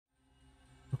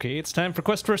Okay, it's time for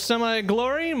Quest for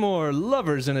Semi-Glory. More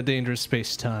lovers in a dangerous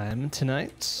space-time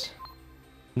tonight.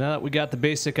 Now that we got the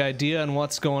basic idea on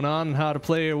what's going on and how to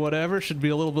play or whatever, should be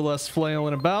a little bit less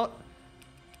flailing about.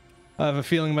 I have a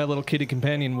feeling my little kitty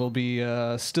companion will be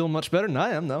still much better than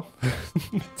I am, though.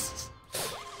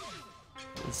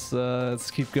 Let's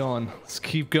keep going. Let's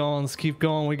keep going. Let's keep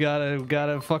going. We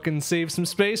gotta fucking save some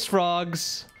space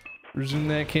frogs. Resume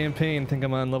that campaign. I think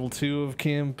I'm on level 2 of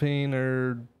campaign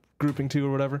or grouping 2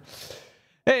 or whatever.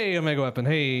 Hey, Omega Weapon.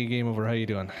 Hey, Game Over. How you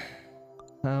doing?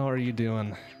 How are you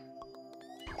doing?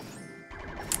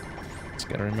 Just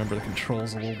gotta remember the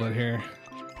controls a little bit here.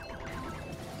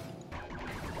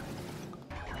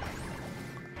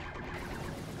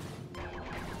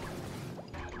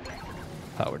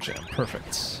 Power jam.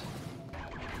 Perfect.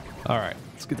 Alright,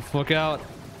 let's get the fuck out.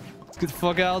 Let's get the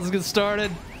fuck out. Let's get started.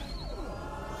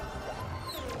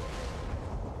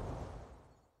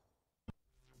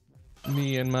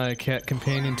 Me and my cat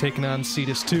companion taking on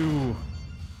Cetus 2.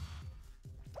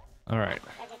 Alright.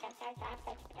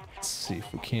 Let's see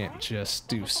if we can't just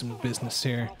do some business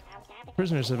here.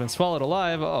 Prisoners have been swallowed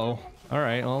alive. Uh-oh.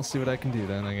 Alright, I'll see what I can do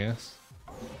then, I guess.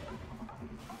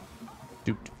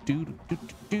 Alright,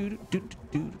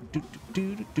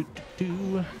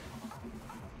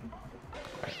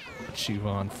 put you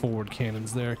on forward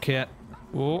cannons there, cat.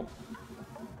 Whoa.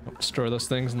 Don't destroy those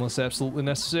things unless absolutely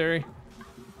necessary.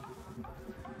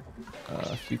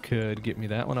 If you could get me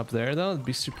that one up there, though, it'd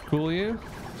be super cool of you.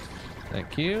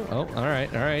 Thank you. Oh,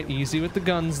 alright, alright. Easy with the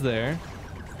guns there.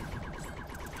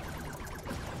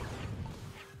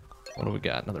 What do we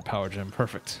got? Another power gem.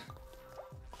 Perfect.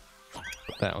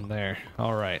 Put that one there.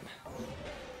 Alright.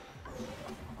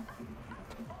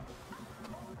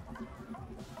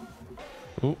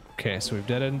 Okay, so we've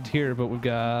dead ended here, but we've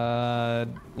got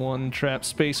one trapped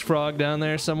space frog down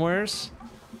there somewheres.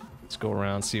 Let's go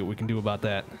around and see what we can do about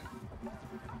that.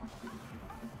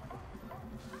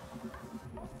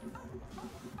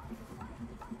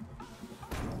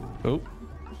 Oh,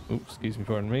 excuse me,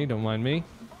 pardon me, don't mind me.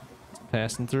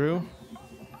 Passing through.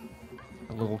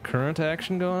 A little current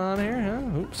action going on here, huh?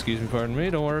 Oh, excuse me, pardon me,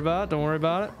 don't worry about it, don't worry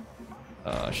about it.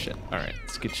 Oh, shit. Alright,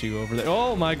 let's get you over there.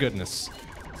 Oh, my goodness.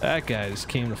 That guy just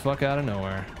came the fuck out of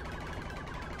nowhere.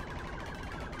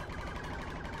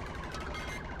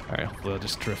 Alright, hopefully I'll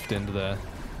just drift into the...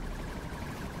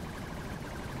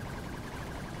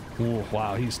 Ooh,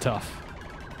 wow, he's tough.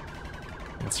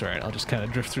 That's right, I'll just kind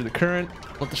of drift through the current,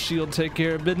 let the shield take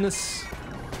care of business.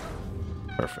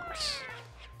 Perfect.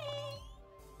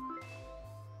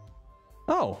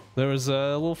 Oh, there was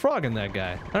a little frog in that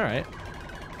guy. Alright,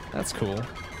 that's cool.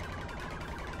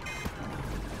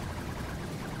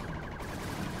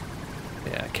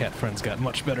 Yeah, cat friend's got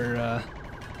much better,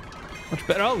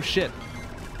 oh shit!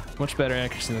 Much better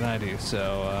accuracy than I do,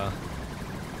 so,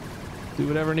 do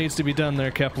whatever needs to be done there,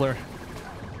 Kepler.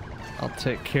 I'll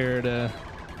take care to...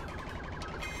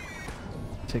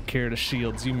 Take care of the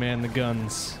shields, you man the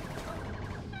guns.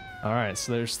 Alright,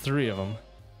 so there's 3 of them.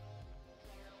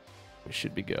 We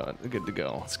should be good to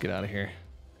go. Let's get out of here.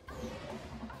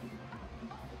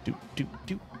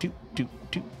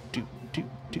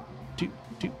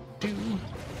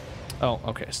 Oh,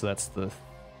 okay, so that's the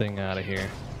thing out of here.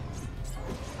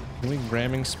 Can we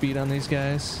ramming speed on these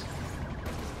guys?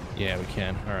 Yeah, we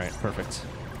can. Alright, perfect.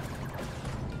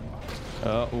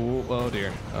 Oh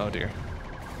dear. Oh dear.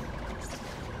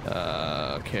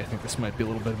 Okay, I think this might be a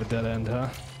little bit of a dead end, huh?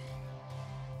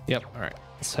 Yep, alright.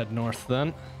 Let's head north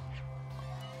then.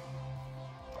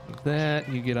 Like that,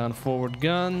 you get on forward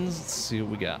guns. Let's see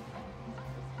what we got.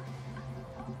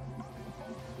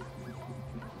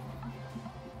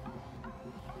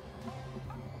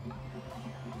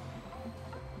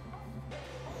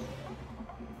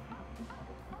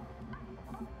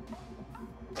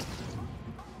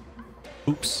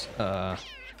 Oops.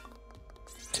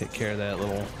 Take care of that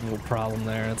little problem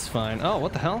there. That's fine. Oh,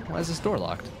 what the hell? Why is this door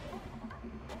locked?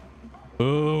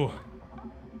 Ooh.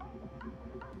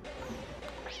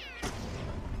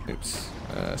 Oops.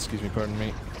 Excuse me, pardon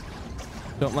me.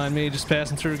 Don't mind me, just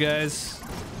passing through, guys.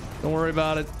 Don't worry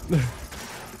about it.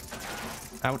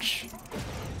 Ouch.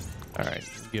 Alright,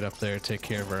 get up there, take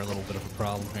care of our little bit of a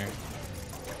problem here.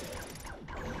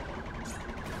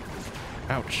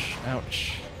 Ouch,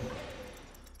 ouch.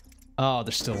 Oh,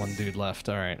 there's still one dude left.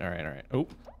 Alright, alright, alright. Oh,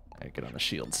 I get on the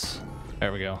shields.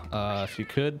 There we go. If you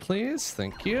could, please.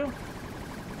 Thank you.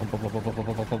 Boom. Alright,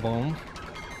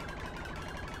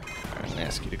 I'm gonna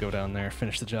ask you to go down there.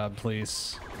 Finish the job,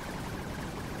 please.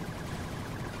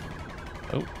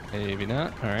 Oh, maybe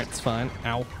not. Alright, it's fine.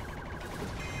 Ow.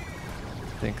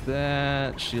 Think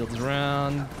that. Shields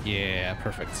around. Yeah,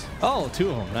 perfect. Oh,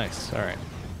 2 of them. Nice. Alright.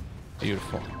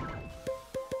 Beautiful.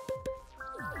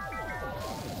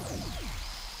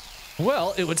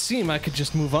 Well, it would seem I could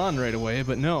just move on right away,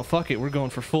 but no, fuck it, we're going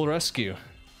for full rescue.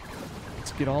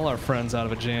 Let's get all our friends out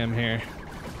of a jam here.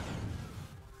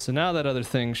 So now that other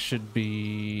thing should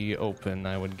be open,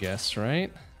 I would guess,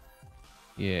 right?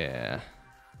 Yeah.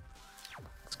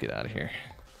 Let's get out of here.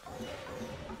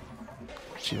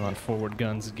 Get you on forward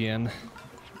guns again.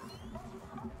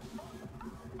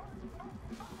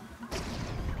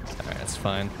 Alright, that's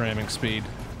fine. Ramming speed.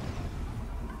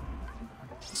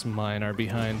 Some mine are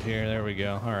behind here. There we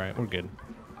go. Alright, we're good.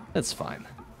 That's fine.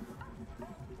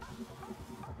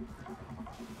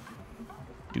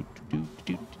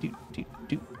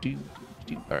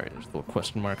 Alright, there's a little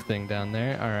question mark thing down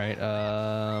there. Alright,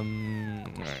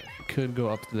 alright. Could go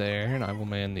up there, and I will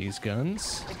man these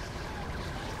guns.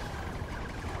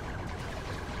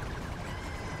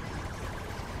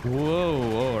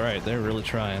 Whoa, alright, they're really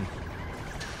trying.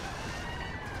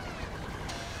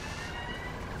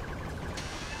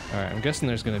 Alright, I'm guessing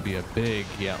there's gonna be a big...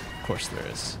 Yeah, of course there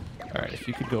is. Alright, if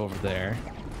you could go over there,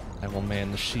 I will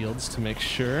man the shields to make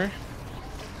sure.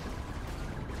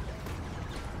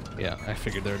 Yeah, I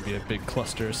figured there would be a big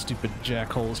cluster of stupid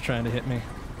jackholes trying to hit me.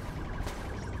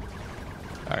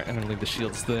 Alright, I'm gonna leave the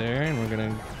shields there, and we're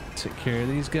gonna take care of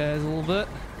these guys a little bit.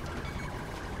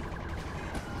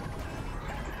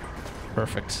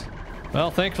 Perfect. Well,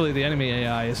 thankfully the enemy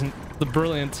AI isn't the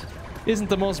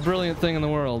most brilliant thing in the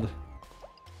world.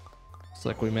 Looks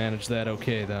like we managed that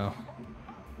okay, though.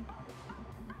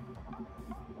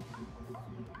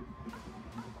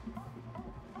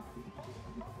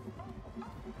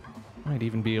 Might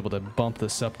even be able to bump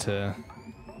this up to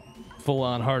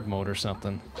full-on hard mode or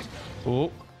something.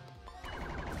 Oh.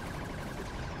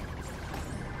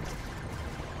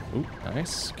 Ooh,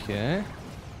 nice. Okay.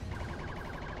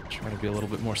 Trying to be a little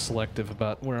bit more selective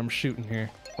about where I'm shooting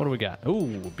here. What do we got?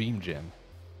 Ooh, beam gem.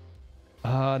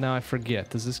 Now I forget.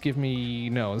 Does this give me...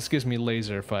 No, this gives me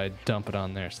laser if I dump it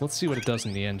on there. So let's see what it does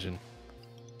in the engine.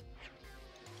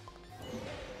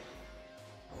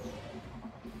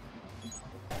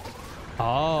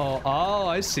 Oh,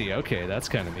 I see. Okay, that's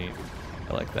kind of neat.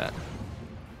 I like that.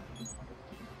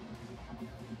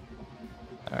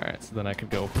 Alright, so then I could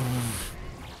go...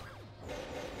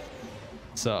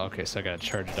 So, okay, so I gotta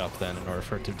charge it up then in order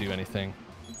for it to do anything.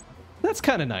 That's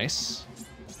kind of nice.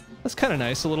 That's kind of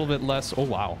nice. A little bit less... Oh,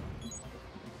 wow.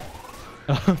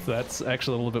 That's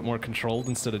actually a little bit more controlled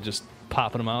instead of just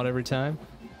popping them out every time.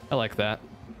 I like that.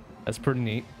 That's pretty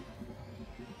neat.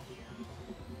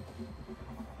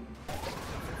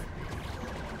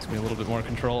 Gives me a little bit more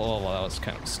control. Oh, well, that was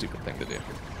kind of a stupid thing to do.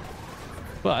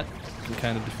 But I can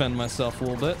kind of defend myself a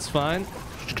little bit. It's fine.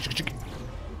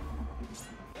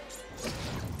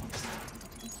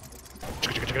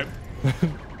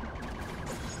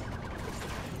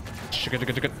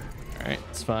 Alright,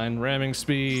 it's fine. Ramming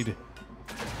speed.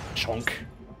 Chunk.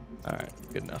 Alright,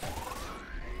 good enough.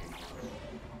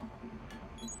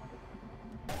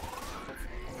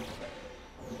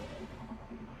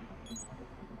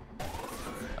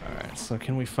 Alright, so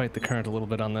can we fight the current a little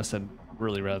bit on this? I'd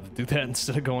really rather do that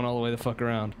instead of going all the way the fuck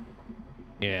around.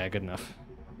 Yeah, good enough.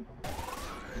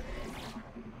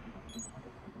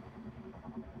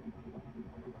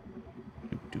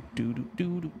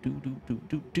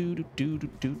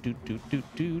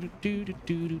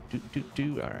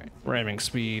 Alright, ramming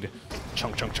speed.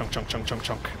 Chunk, chunk, chunk, chunk, chunk, chunk,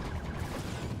 chunk.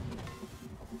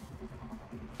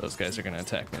 Those guys are gonna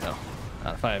attack me though.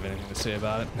 Not if I have anything to say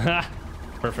about it. Ha!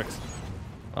 Perfect.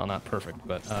 Well, not perfect,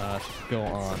 but go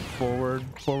on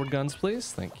forward guns,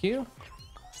 please. Thank you.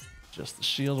 Just the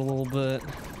shield a little bit.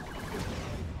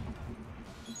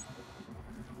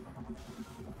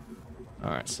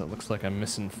 Alright, so it looks like I'm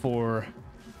missing four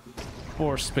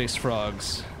space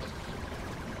frogs.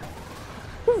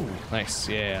 Woo! Nice,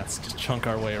 yeah, let's just chunk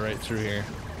our way right through here.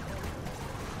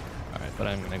 Alright, but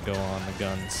I'm gonna go on the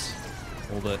guns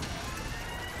a little bit.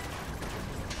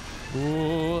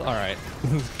 Ooh, alright.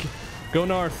 Go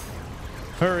north.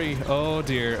 Hurry. Oh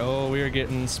dear. Oh, we are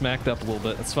getting smacked up a little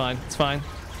bit. It's fine. It's fine.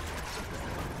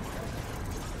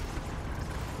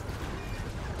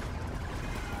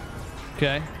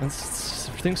 Okay,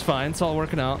 everything's fine. It's all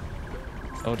working out.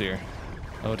 Oh dear.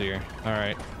 Oh dear. All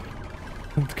right.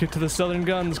 Let's get to the southern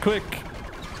guns, quick.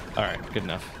 All right, good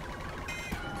enough.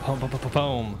 Boom, boom, boom, boom,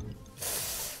 boom.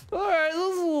 All right,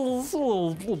 this is a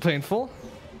little painful.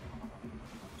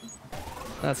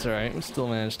 That's all right. We still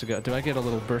managed to go. Do I get a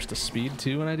little burst of speed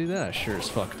too when I do that? I sure as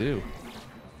fuck do.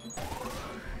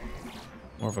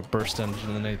 More of a burst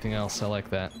engine than anything else. I like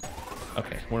that.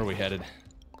 Okay, where are we headed?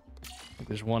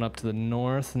 There's one up to the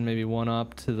north and maybe one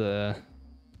up to the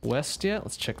west yet?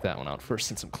 Let's check that one out first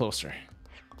since I'm closer.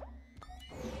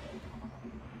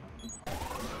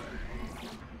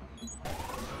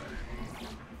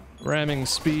 Ramming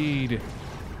speed.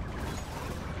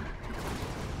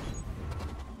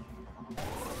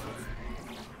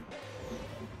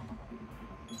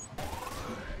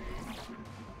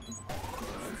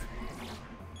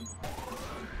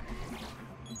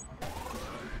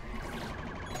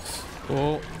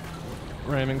 Oh,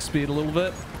 ramming speed a little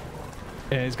bit.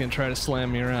 Yeah, he's gonna try to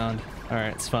slam me around.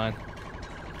 Alright, it's fine.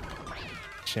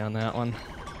 Get you on that one.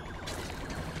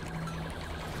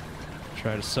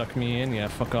 Try to suck me in? Yeah,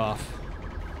 fuck off.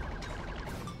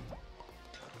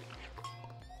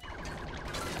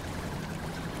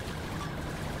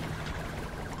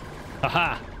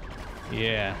 Haha!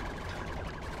 Yeah.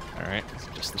 Alright,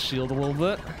 just the shield a little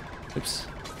bit. Oops.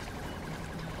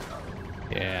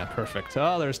 Yeah, perfect.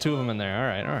 Oh, there's two of them in there.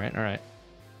 Alright, alright, alright.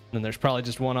 Then there's probably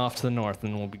just one off to the north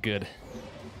and we'll be good.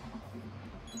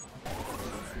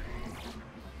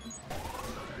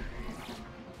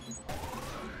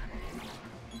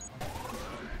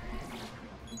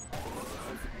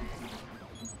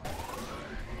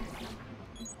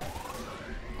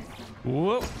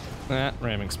 Whoop! Ah,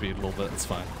 ramming speed a little bit, it's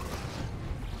fine.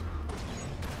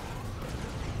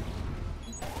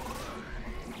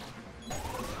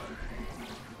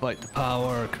 Fight the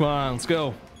power, come on, let's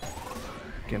go!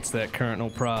 Against that current, no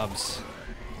probs.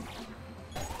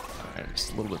 Alright,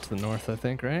 just a little bit to the north, I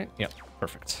think, right? Yep,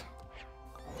 perfect.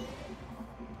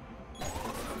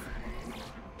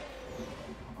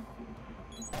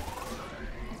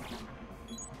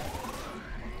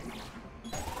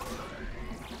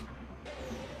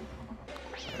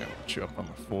 You up on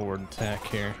the forward attack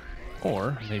here,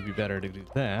 or maybe better to do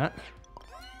that.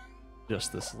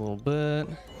 Just this a little bit.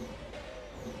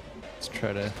 Let's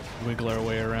try to wiggle our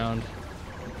way around.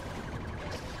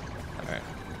 All right,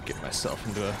 get myself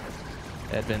into a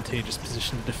advantageous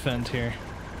position to defend here.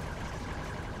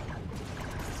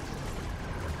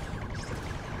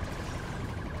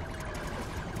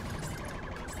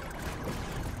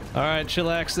 All right,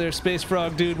 chillax there, Space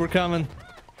Frog dude. We're coming.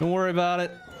 Don't worry about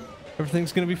it.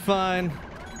 Everything's gonna be fine.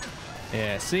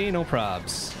 Yeah, see? No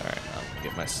probs. Alright, I'll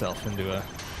get myself into a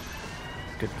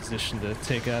good position to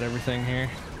take out everything here.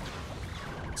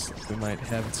 Looks like we might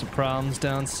have some problems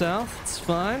down south. It's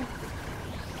fine.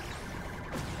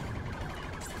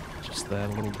 Just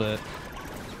that a little bit.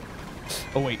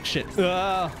 Oh wait, shit.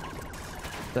 Ah!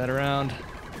 That around.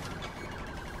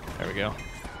 There we go.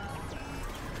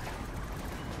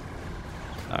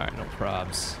 Alright, no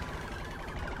probs.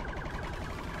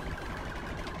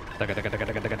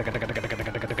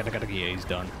 Yeah, he's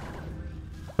done.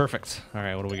 Perfect.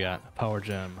 Alright, what do we got? Power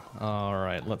gem.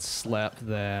 Alright, let's slap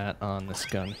that on this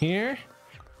gun here.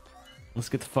 Let's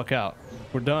get the fuck out.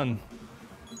 We're done.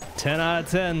 10 out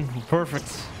of 10.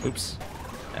 Perfect. Oops.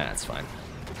 That's fine.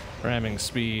 Ramming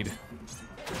speed.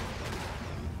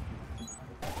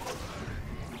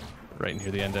 Right near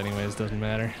the end anyways, doesn't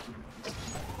matter.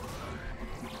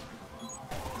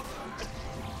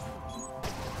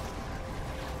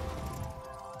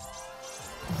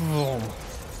 Boom.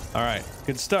 All right,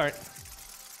 good start.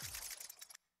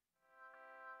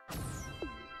 A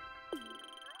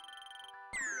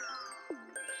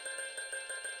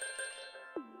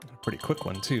pretty quick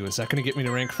one too. Is that gonna get me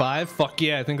to rank 5? Fuck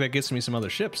yeah, I think that gets me some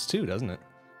other ships too, doesn't it?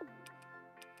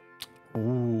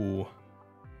 Ooh.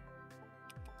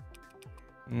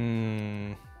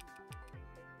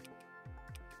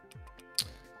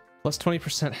 Plus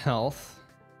 20% health.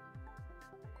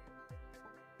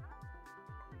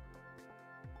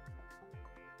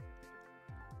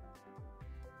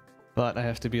 But I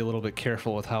have to be a little bit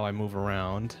careful with how I move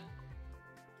around.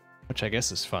 Which I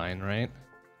guess is fine, right?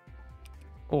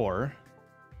 Or...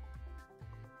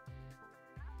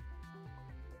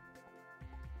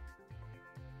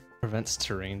 prevents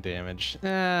terrain damage.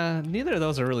 Neither of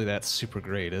those are really that super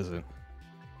great, is it?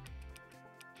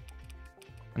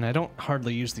 And I don't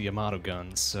hardly use the Yamato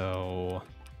gun, so...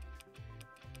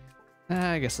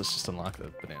 I guess let's just unlock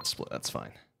the banana split, that's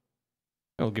fine.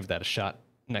 We'll give that a shot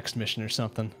next mission or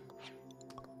something.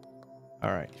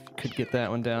 Alright, if you could get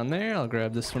that one down there, I'll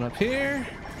grab this one up here.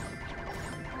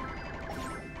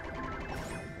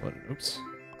 What? Oops.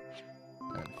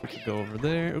 And if we could go over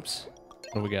there, oops.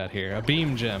 What do we got here? A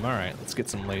beam gem. Alright, let's get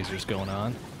some lasers going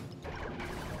on.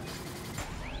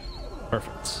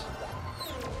 Perfect.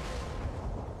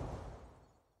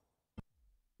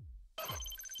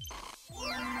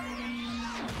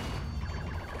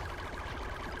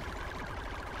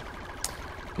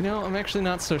 You know, I'm actually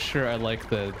not so sure I like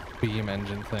the beam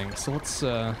engine thing, so let's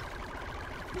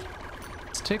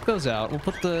take those out. We'll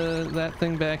put that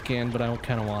thing back in, but I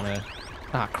kind of want to...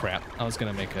 Ah, crap. I was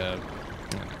going to make a...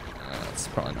 that's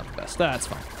probably not the best. That's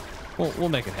fine. We'll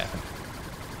make it happen.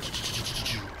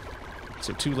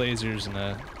 So 2 lasers and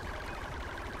a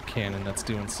cannon that's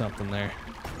doing something there.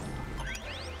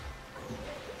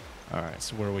 Alright,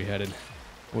 so where are we headed?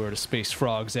 Where are the space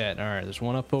frogs at? Alright, there's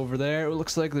one up over there. It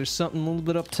looks like there's something a little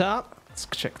bit up top. Let's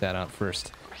check that out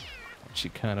first. She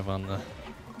kind of on the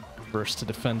burst to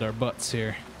defend our butts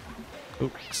here.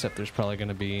 Oop, except there's probably going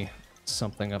to be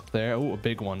something up there. Oh, a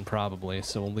big one probably,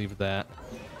 so we'll leave that.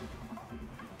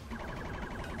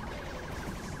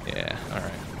 Yeah,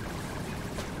 alright.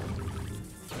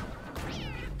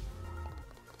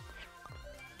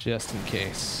 Just in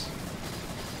case.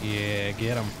 Yeah,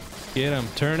 get him. Get him.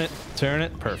 Turn it. Turn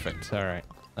it. Perfect. Alright,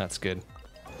 that's good.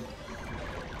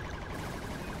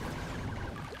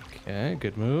 Okay,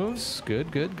 good moves.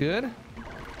 Good, good, good.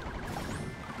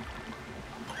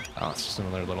 Oh, it's just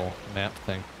another little map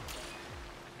thing.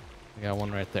 We got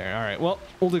one right there. Alright, well,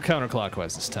 we'll do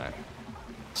counterclockwise this time.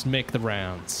 Let's make the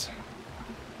rounds.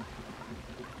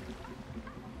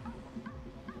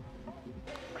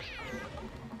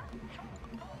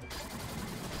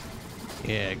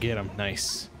 Yeah, get him.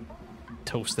 Nice.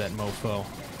 Toast that mofo.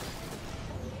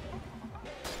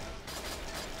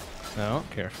 No,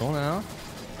 careful now.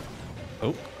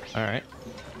 Oh, alright.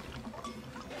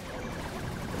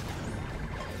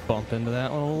 Bump into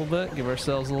that one a little bit. Give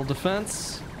ourselves a little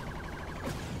defense.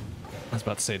 I was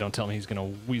about to say, don't tell me he's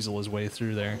going to weasel his way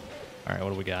through there. Alright,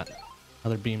 what do we got?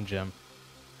 Another beam gem.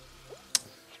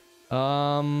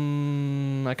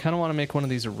 I kind of want to make one of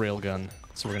these a railgun,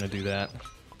 so we're going to do that.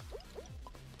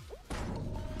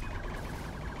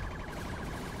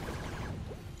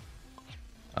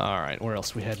 Alright, where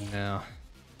else we heading now?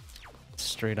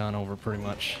 Straight on over, pretty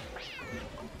much.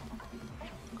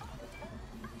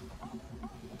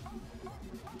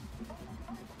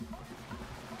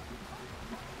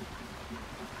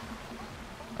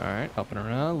 Alright, up and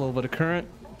around, a little bit of current.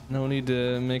 No need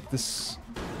to make this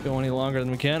go any longer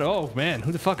than we can. Oh man,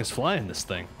 who the fuck is flying this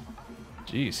thing?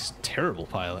 Jeez, terrible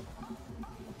pilot.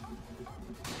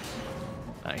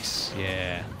 Nice,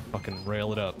 yeah. Fucking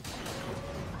rail it up.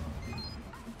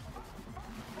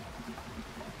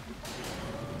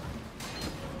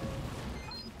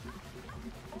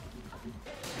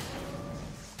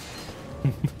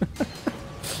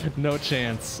 No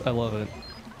chance. I love it.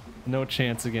 No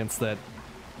chance against that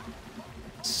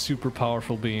super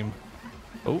powerful beam.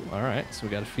 Oh, alright. So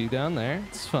we got a feed down there.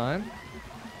 It's fine.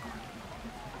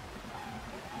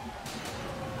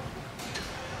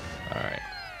 Alright.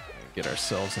 Get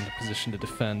ourselves into position to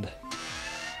defend.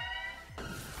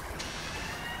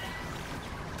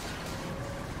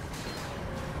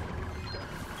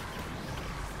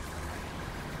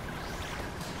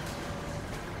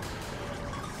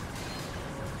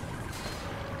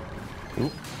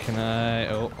 Oop, can I...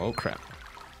 Oh crap.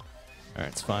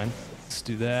 Alright, it's fine. Let's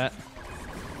do that.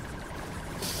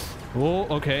 Oh,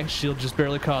 okay. Shield just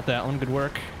barely caught that one. Good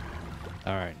work.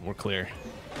 Alright, we're clear.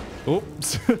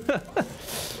 Oops.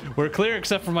 We're clear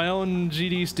except for my own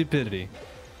GD stupidity.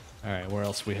 Alright, where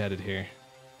else are we headed here?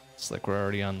 Looks like we're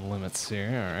already on the limits here.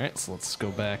 Alright, so let's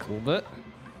go back a little bit.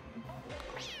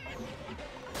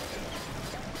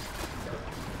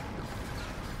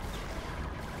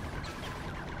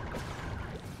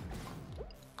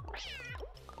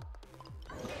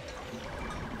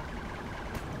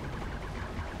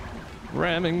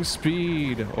 Ramming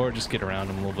speed, or just get around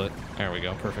him a little bit. There we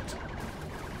go, perfect.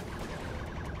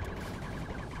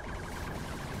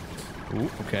 Ooh,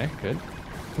 okay, good.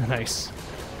 Nice.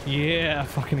 Yeah,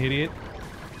 fucking idiot.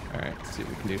 Alright, let's see what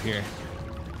we can do here.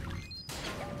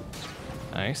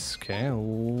 Nice, okay.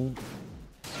 Ooh.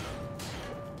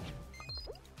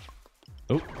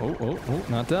 Oh,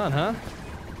 not done, huh?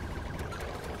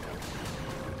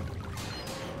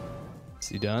 Is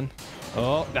he done?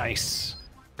 Oh, nice.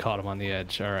 Caught him on the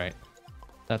edge. All right.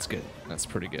 That's good. That's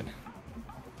pretty good.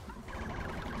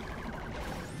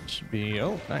 Should be...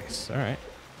 Oh, nice. All right.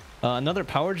 Another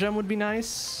power gem would be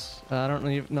nice. I don't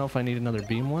even know if I need another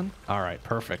beam one. All right.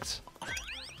 Perfect.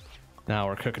 Now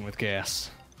we're cooking with gas.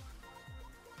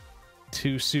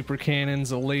 2 super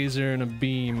cannons, a laser, and a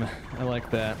beam. I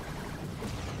like that.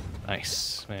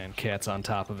 Nice. Man, Cat's on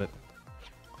top of it.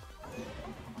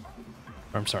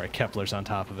 Or, I'm sorry, Kepler's on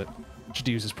top of it. Should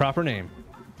use his proper name.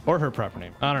 Or her proper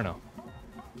name. I don't know.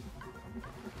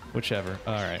 Whichever.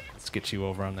 Alright, let's get you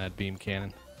over on that beam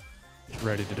cannon.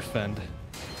 Ready to defend.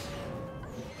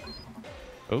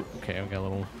 Oh, okay, we got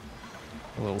a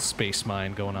little space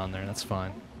mine going on there. That's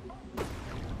fine.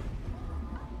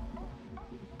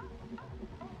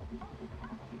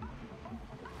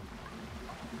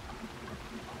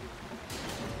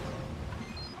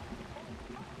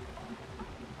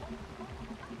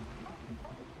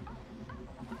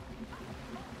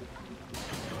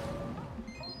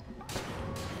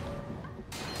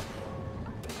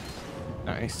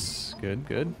 Nice. Good,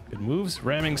 good. Good moves.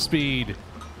 Ramming speed.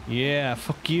 Yeah,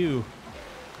 fuck you.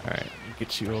 Alright,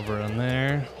 get you over on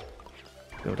there.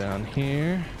 Go down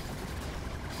here.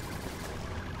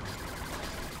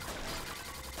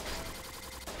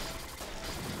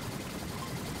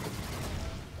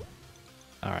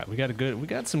 Alright, we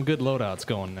got some good loadouts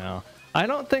going now. I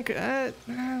don't think,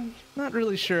 not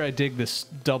really sure I dig this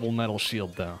double metal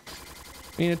shield though.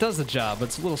 I mean, it does the job, but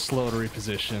it's a little slow to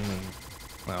reposition and,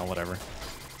 well, whatever.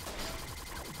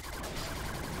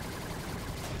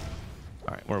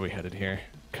 Alright, where are we headed here?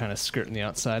 Kind of skirting the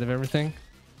outside of everything.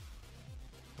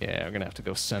 Yeah, we're gonna have to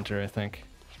go center, I think.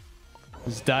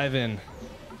 Let's dive in.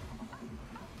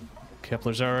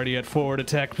 Kepler's already at forward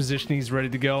attack position. He's ready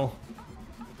to go.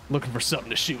 Looking for something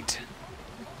to shoot.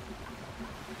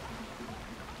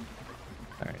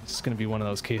 Alright, this is gonna be one of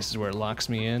those cases where it locks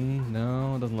me in.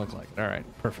 No, it doesn't look like it. Alright,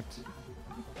 perfect.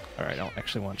 Alright, I don't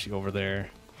actually want you over there.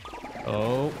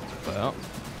 Oh, well.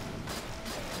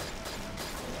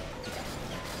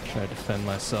 Try to defend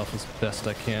myself as best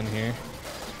I can here.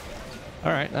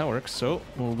 Alright, that works. So,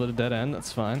 a little bit of dead end,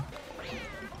 that's fine.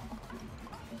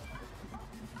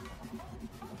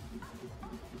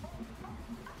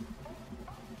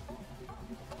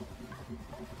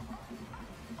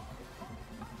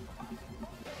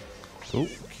 Oh,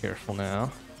 careful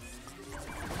now.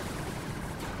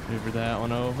 Maneuver that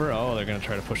one over. Oh, they're gonna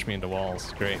try to push me into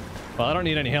walls. Great. Well, I don't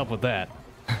need any help with that.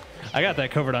 I got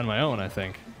that covered on my own, I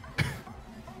think.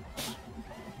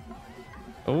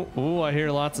 Oh, I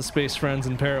hear lots of space friends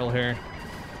in peril here.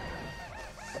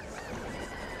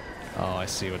 Oh, I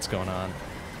see what's going on.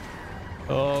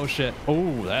 Oh, shit.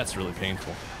 Oh, that's really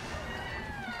painful.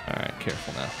 Alright,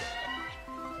 careful now.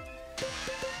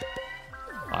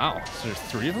 Wow, so there's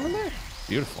 3 of them in there?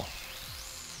 Beautiful.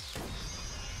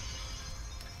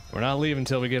 We're not leaving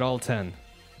until we get all 10.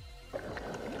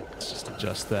 Let's just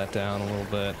adjust that down a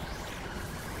little bit.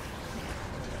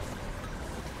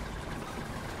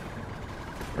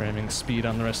 Ramming speed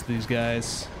on the rest of these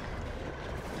guys.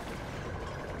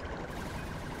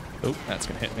 Oh, that's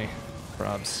gonna hit me.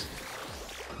 Probs.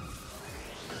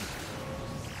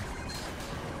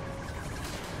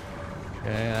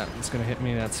 Okay, that's gonna hit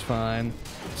me, that's fine.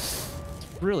 It's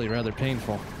really rather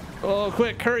painful. Oh,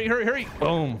 quick, hurry, hurry, hurry!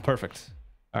 Boom, perfect.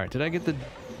 Alright, did I get the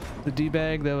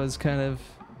D-bag? That was kind of...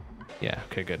 Yeah,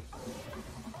 okay, good.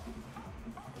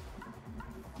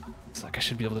 Looks like I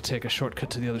should be able to take a shortcut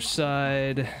to the other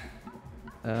side.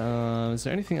 Is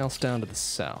there anything else down to the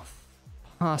south?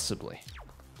 Possibly.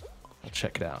 I'll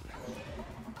check it out.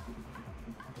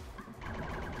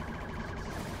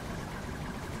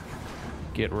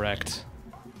 Get wrecked.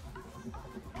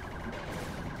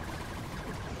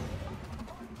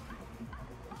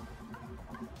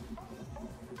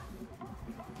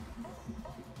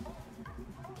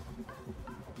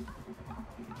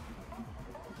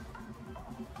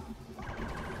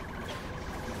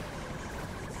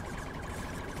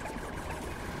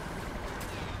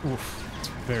 Oof, it's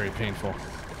very painful.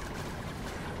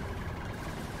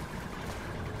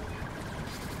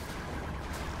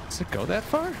 Does it go that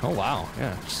far? Oh wow,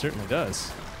 yeah, it certainly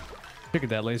does.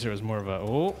 Figured that laser was more of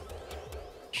a,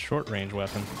 short range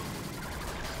weapon.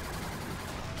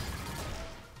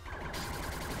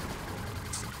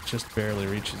 It just barely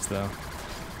reaches though.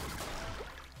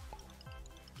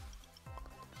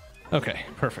 Okay,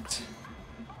 perfect.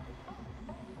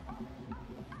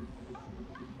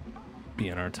 Be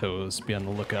on our toes, be on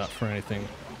the lookout for anything.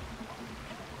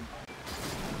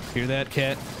 Hear that,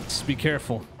 cat? Just be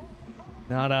careful.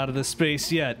 Not out of the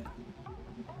space yet.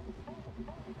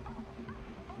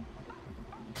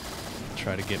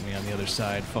 Try to get me on the other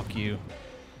side, fuck you.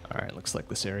 Alright, looks like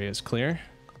this area is clear.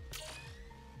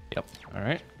 Yep,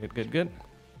 alright, good, good, good.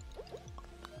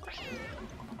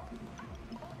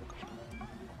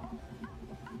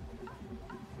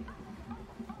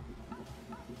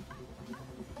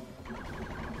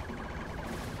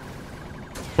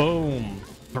 Boom!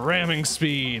 Ramming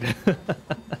speed!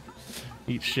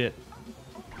 Eat shit.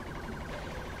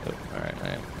 Oh, alright, I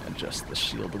am gonna adjust the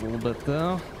shield a little bit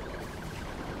though.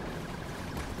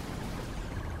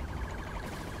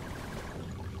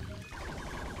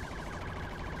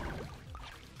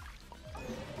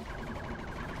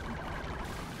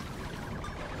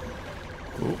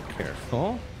 Oh,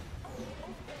 careful.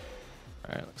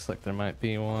 Alright, looks like there might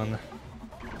be one.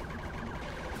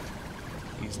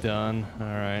 He's done.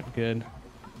 Alright, good.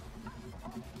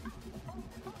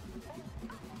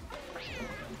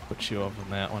 Put you over on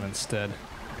that one instead.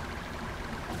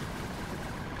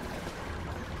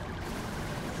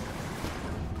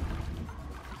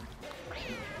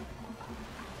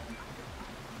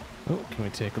 Oh, can we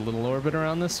take a little orbit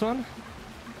around this one?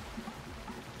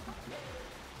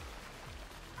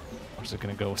 Or is it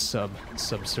gonna go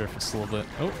subsurface a little bit?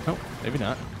 Oh, no, maybe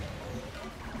not.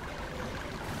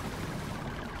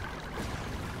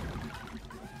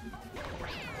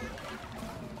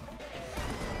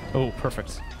 Oh,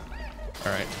 perfect.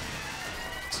 All right,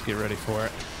 let's get ready for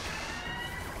it.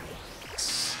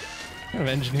 Let's kind of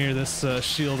engineer this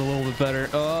shield a little bit better.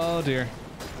 Oh dear.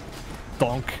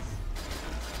 Bonk.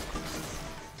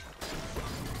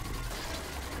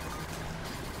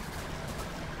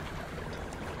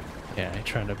 Yeah, you're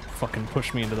trying to fucking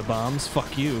push me into the bombs.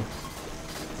 Fuck you.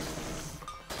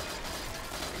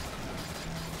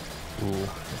 Ooh, I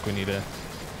think we need a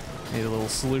little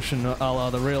solution a la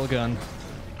the railgun.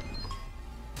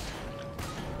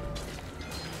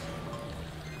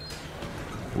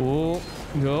 Ooh,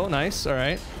 oh, nice. All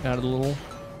right, got a little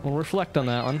reflect on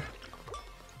that one.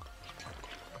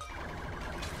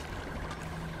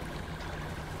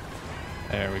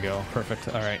 There we go. Perfect.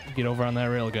 All right, get over on that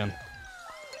railgun.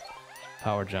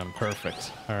 Power gem.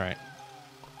 Perfect. All right.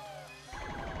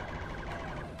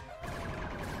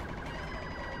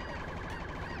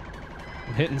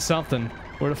 I'm hitting something.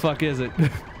 Where the fuck is it?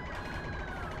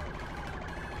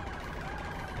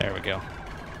 There we go.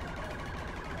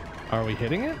 Are we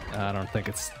hitting it? I don't think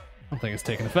it's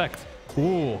taking effect.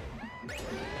 Ooh.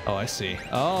 Oh, I see.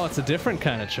 Oh, it's a different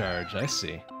kind of charge. I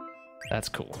see. That's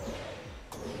cool.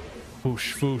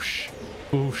 Whoosh, whoosh,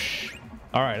 whoosh.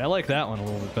 All right, I like that one a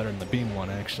little bit better than the beam one,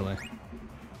 actually. A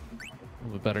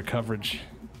little bit better coverage.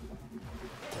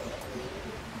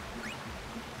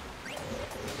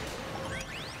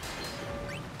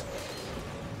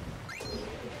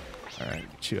 All right,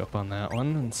 get you up on that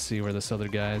one and see where this other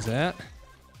guy's at.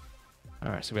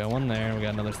 All right, so we got one there, we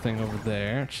got another thing over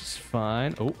there, which is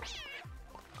fine. Oh.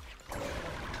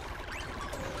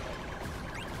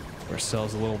 Give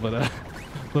ourselves a little bit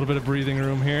of breathing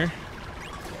room here.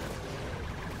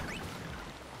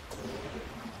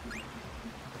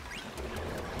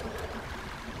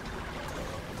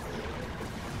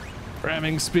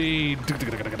 Ramming speed.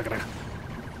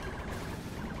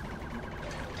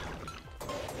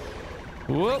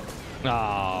 Whoop.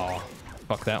 Oh.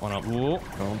 Fuck that one up. Whoop.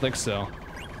 I don't think so.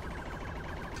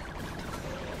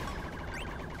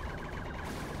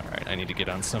 Alright, I need to get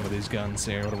on some of these guns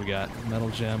here. What do we got? Metal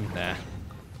gem? Nah.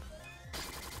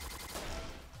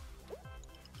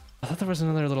 I thought there was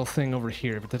another little thing over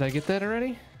here, but did I get that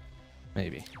already?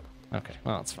 Maybe. Okay,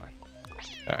 well, it's fine.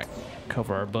 Alright,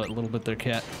 cover our butt a little bit there,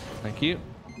 cat. Thank you.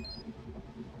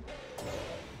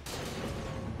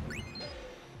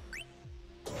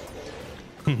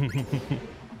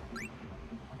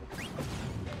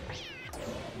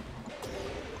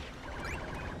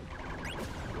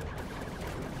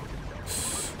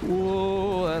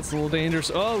 Whoa, that's a little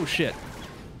dangerous. Oh, shit.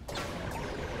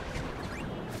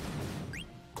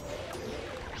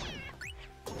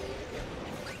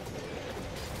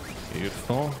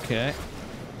 Beautiful, okay.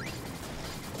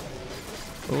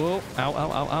 Oh, ow,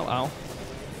 ow, ow, ow, ow.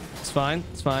 It's fine,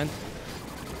 it's fine.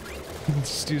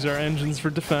 Just use our engines for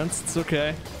defense, it's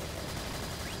okay.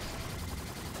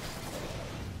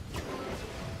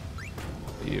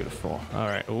 Beautiful.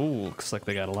 Alright, ooh, looks like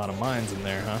they got a lot of mines in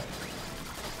there, huh?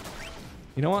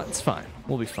 You know what? It's fine.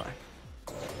 We'll be fine.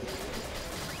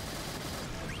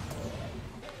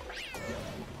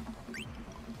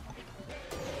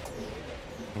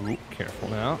 Ooh, careful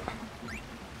now.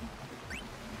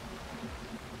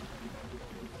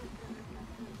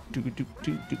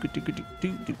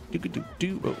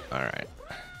 Oh, alright.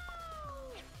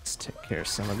 Let's take care of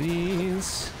some of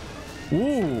these.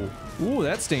 Ooh, ooh,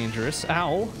 that's dangerous.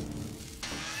 Ow.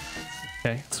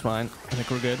 Okay, it's fine. I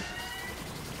think we're good.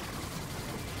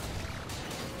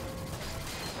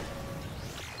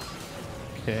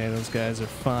 Okay, those guys are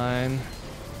fine.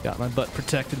 Got my butt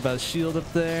protected by the shield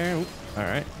up there.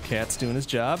 Alright, cat's doing his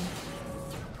job.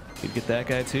 Could get that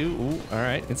guy too. Ooh,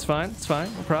 alright, it's fine,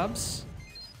 no probs.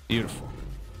 Beautiful.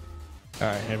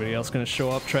 Alright, anybody else gonna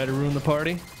show up, try to ruin the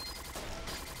party?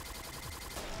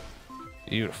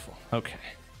 Beautiful, okay.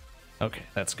 Okay,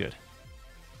 that's good.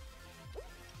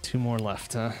 2 more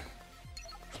left, huh?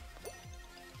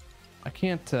 I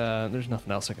can't, there's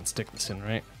nothing else I can stick this in,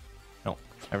 right? No,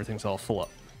 everything's all full up.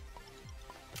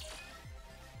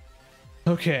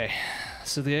 Okay,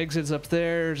 so the exit's up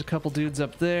there, there's a couple dudes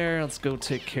up there, let's go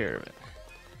take care of it.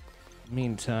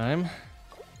 Meantime,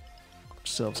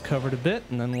 ourselves covered a bit,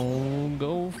 and then we'll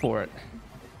go for it.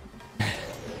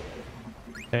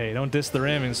 Hey, don't diss the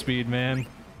ramming speed, man.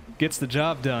 Gets the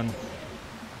job done.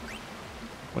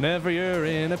 Whenever you're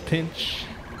in a pinch,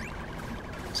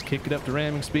 just kick it up to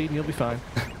ramming speed and you'll be fine.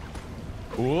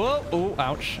 Whoa, oh,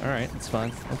 ouch. All right, it's fine,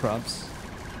 no probs.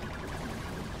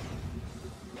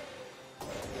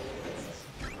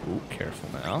 Ooh, careful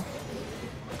now.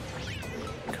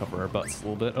 Cover our butts a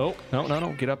little bit. Oh, no, no,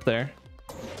 no, get up there.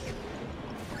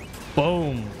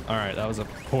 Boom! Alright, that was a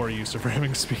poor use of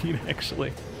ramming speed,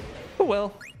 actually. Oh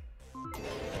well.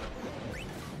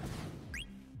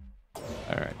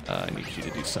 Alright, I need you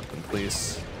to do something,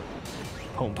 please.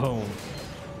 Home, home.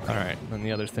 Alright, then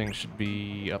the other thing should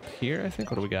be up here, I think.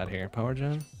 What do we got here? Power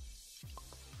gen?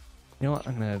 You know what?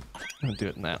 I'm gonna do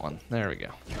it in that one. There we go.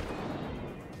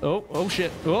 Oh, oh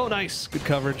shit. Oh, nice. Good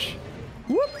coverage.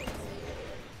 Whoop!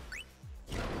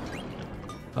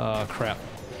 Oh, crap.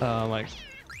 My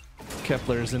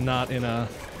Kepler's not in a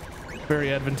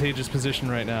very advantageous position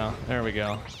right now. There we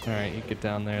go. Alright, you get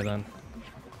down there then.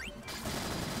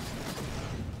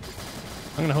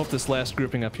 I'm gonna hope this last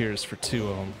grouping up here is for 2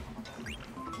 of them.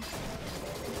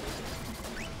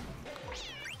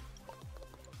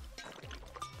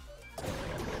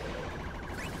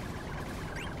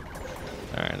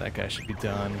 Alright, that guy should be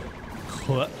done.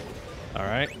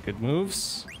 Alright, good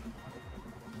moves.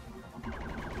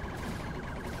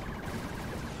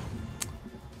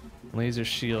 Laser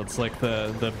shields, like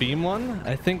the beam one,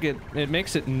 I think it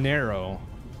makes it narrow.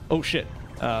 Oh shit,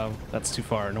 that's too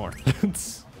far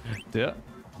north. Yeah.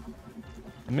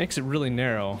 It makes it really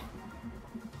narrow,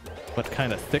 but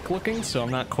kind of thick looking, so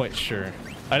I'm not quite sure.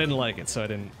 I didn't like it, so I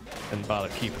didn't bother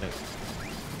keeping it.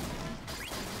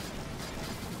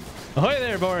 Ahoy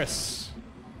there, Boris!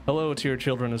 Hello to your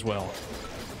children as well.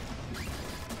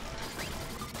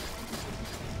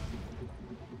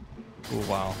 Oh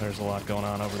wow, there's a lot going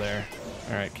on over there.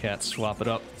 Alright, cats, swap it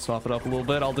up a little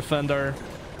bit. I'll defend our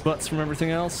butts from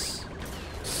everything else.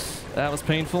 That was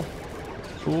painful.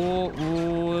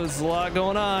 Ooh, there's a lot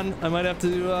going on. I might have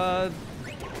to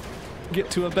get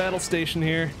to a battle station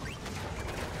here.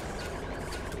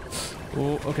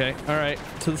 Oh, okay, alright,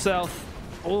 to the south.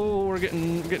 Oh, we're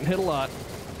getting hit a lot.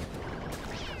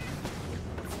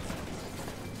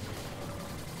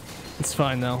 It's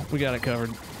fine though, we got it covered.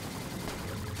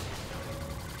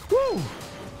 Woo!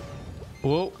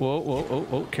 Whoa, whoa, whoa, oh,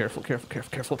 oh, careful, careful,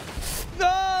 careful, careful.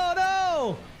 No,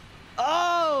 no!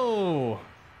 Oh!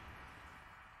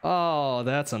 Oh,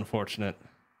 that's unfortunate.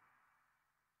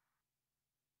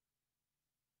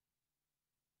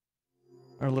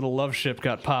 Our little love ship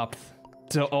got popped.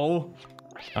 Oh.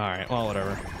 Alright, well,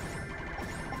 whatever.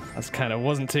 That's kind of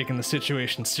wasn't taking the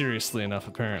situation seriously enough,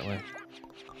 apparently.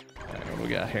 Alright, what do we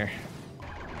got here?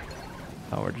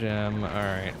 Power gem.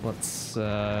 Alright, let's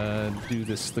do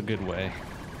this the good way.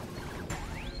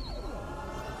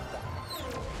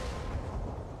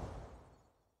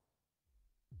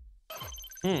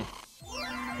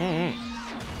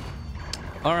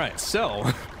 Alright, so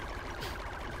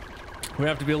we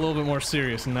have to be a little bit more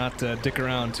serious and not dick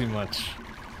around too much.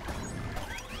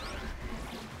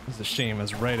 It's a shame,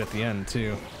 it's right at the end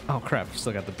too. Oh crap,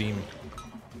 still got the beam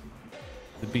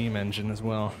engine as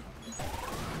well.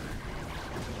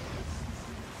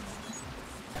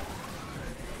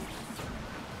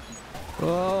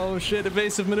 Oh shit,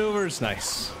 evasive maneuvers,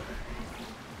 nice.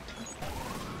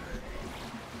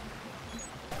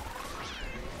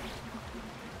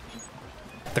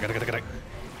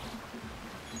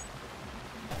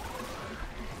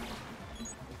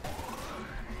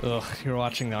 Ugh, you're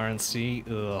watching the RNC?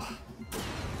 Ugh.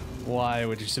 Why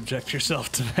would you subject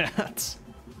yourself to that?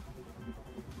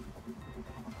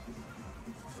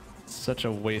 Such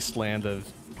a wasteland of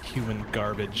human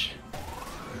garbage.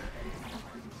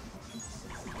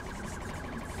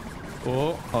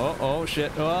 Oh, oh, oh,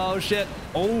 shit. Oh, shit.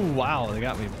 Oh, wow, they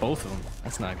got me, both of them.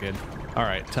 That's not good.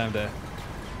 Alright, time to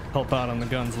help out on the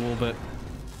guns a little bit.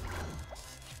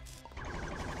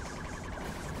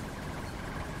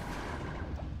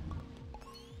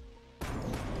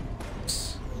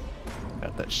 Oops.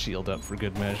 Got that shield up for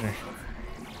good measure.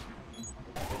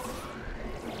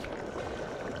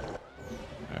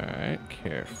 Alright,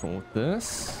 careful with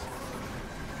this.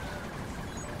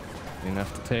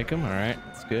 Enough to take him, alright,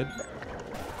 that's good.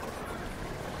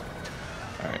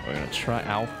 Alright, we're gonna try,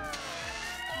 ow.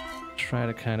 Try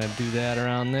to kind of do that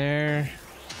around there.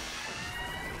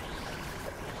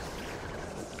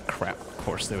 Crap, of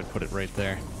course they would put it right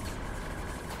there.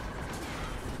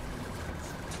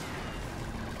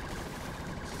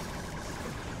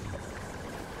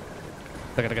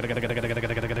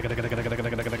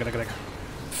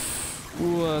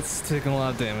 Ooh, that's taking a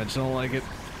lot of damage, I don't like it.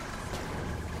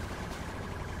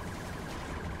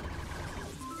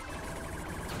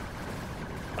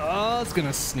 Oh, it's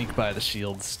gonna sneak by the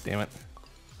shields, damn it.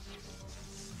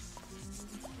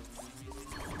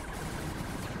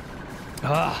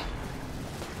 Ah!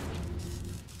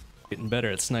 Getting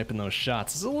better at sniping those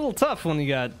shots. It's a little tough when you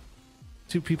got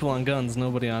 2 people on guns,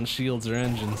 nobody on shields or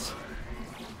engines.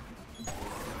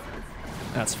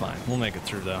 That's fine. We'll make it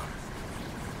through, though.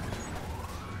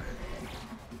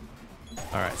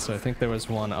 Alright, so I think there was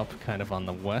one up kind of on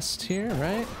the west here,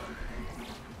 right?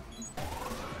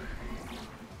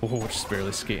 Oh, we're just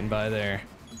barely skating by there.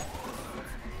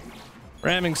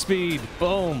 Ramming speed!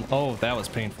 Boom! Oh, that was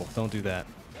painful. Don't do that.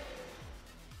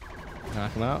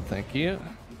 Knock him out. Thank you.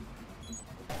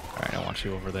 Alright, I want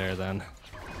you over there, then.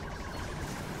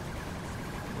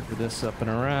 Move this up and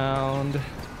around.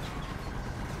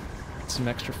 Some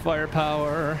extra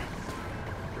firepower.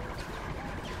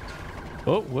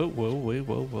 Oh, whoa, whoa, whoa,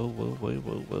 whoa, whoa, whoa, whoa,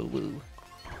 whoa, whoa.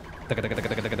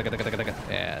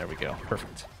 Yeah, there we go.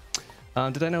 Perfect.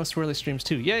 Did I know Swirly streams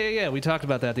too? Yeah. We talked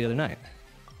about that the other night.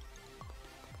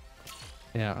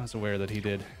 Yeah, I was aware that he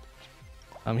did.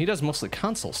 He does mostly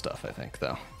console stuff, I think,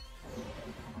 though.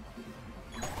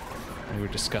 We were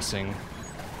discussing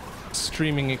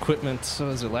streaming equipment. So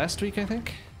was it last week, I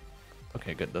think?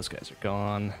 Okay, good. Those guys are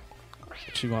gone.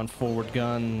 Get you on forward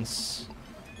guns.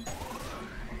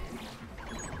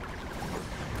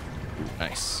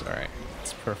 Nice. All right.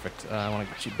 That's perfect. I want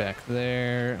to get you back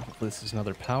there. Hopefully this is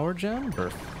another power gem.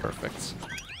 Perfect.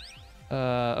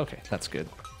 Okay, that's good.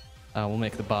 We'll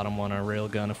make the bottom one our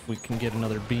railgun if we can get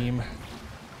another beam.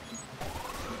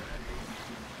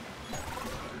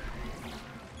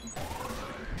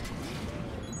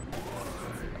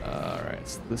 Alright,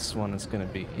 so this one is going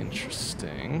to be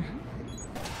interesting.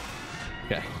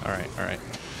 Okay, alright.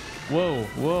 Whoa,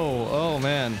 oh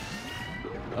man.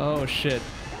 Oh shit.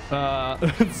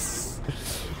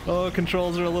 Oh,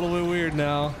 controls are a little bit weird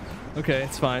now. Okay,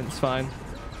 it's fine.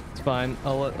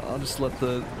 I'll just let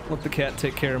the cat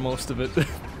take care of most of it.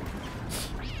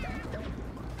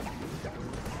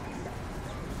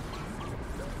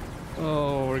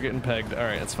 Oh, we're getting pegged. All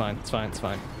right, it's fine.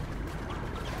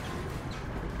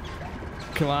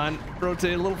 Come on,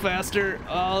 rotate a little faster.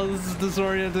 Oh, this is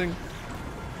disorienting.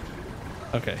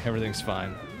 Okay, everything's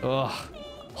fine. Ugh,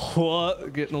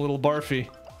 what? Getting a little barfy.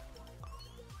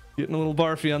 Getting a little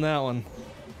barfy on that one.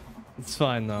 It's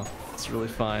fine though. It's really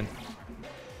fine.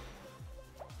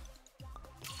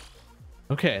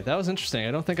 Okay, that was interesting.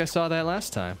 I don't think I saw that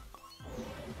last time.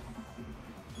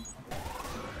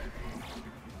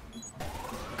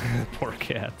 Poor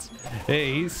cat.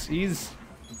 Hey, he's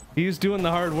doing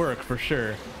the hard work for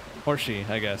sure. Or she,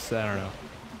 I guess. I don't know.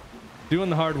 Doing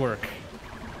the hard work.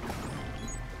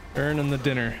 Earning the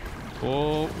dinner.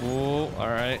 Whoa,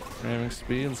 alright. Ramming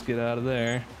speed, let's get out of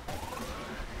there.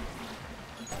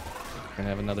 Gonna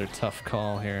have another tough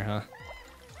call here, huh?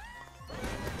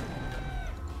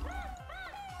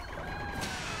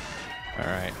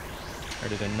 Alright.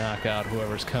 Ready to knock out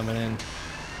whoever's coming in.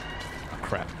 Oh,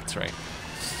 crap, that's right.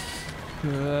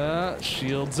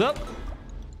 Shields up.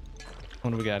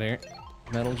 What do we got here?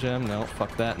 Metal gem? No,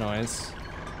 fuck that noise.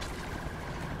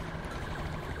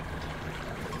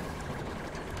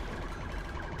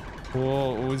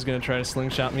 Whoa, he's gonna try to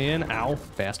slingshot me in. Ow,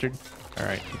 bastard.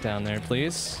 Alright, get down there,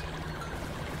 please.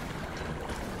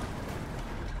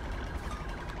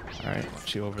 Alright,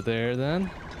 put you over there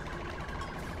then.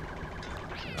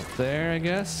 Up there, I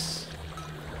guess.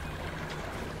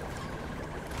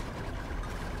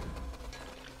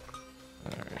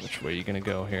 Alright, which way are you gonna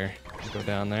go here? Go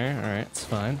down there? Alright, it's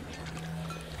fine.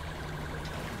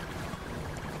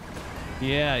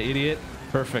 Yeah, idiot.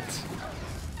 Perfect.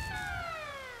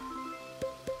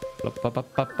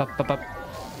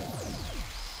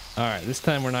 Alright, this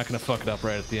time we're not gonna fuck it up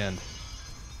right at the end.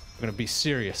 We're gonna be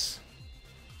serious.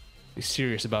 Be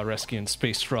serious about rescuing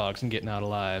space frogs and getting out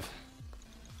alive.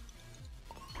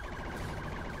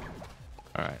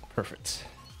 Alright, perfect.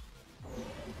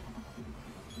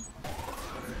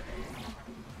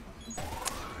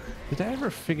 Did I ever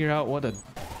figure out what a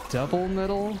double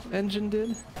metal engine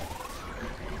did?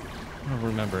 I don't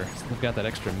remember. We've got that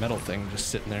extra metal thing just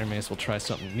sitting there. May as well try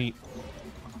something neat.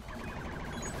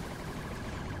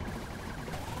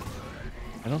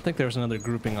 I don't think there was another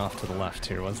grouping off to the left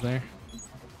here, was there?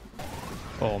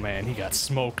 Oh man, he got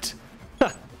smoked.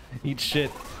 Eat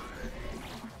shit.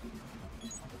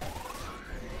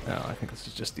 No, I think this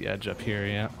is just the edge up here,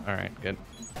 yeah. Alright, good.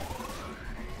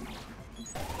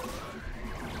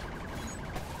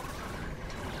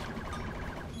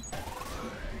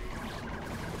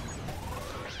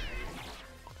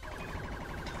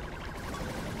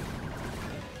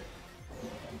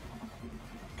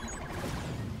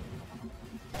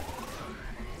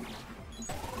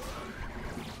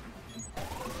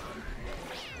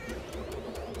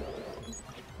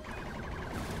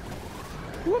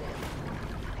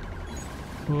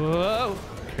 Whoa!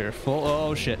 Careful.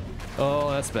 Oh, shit.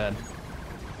 Oh, that's bad.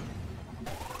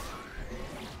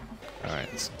 Alright,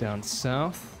 it's down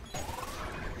south.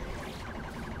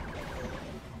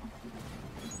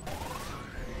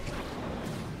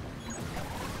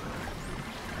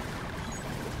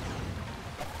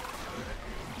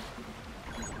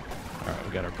 Alright,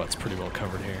 we got our butts pretty well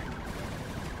covered here.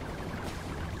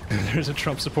 There's a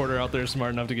Trump supporter out there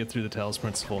smart enough to get through the Talos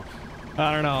Principle.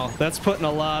 I don't know. That's putting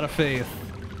a lot of faith.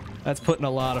 That's putting a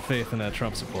lot of faith in that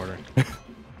Trump supporter.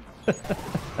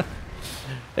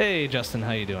 Hey, Justin,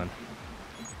 how you doing?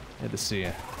 Good to see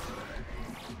you.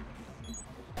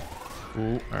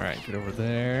 Ooh, alright, get over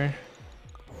there.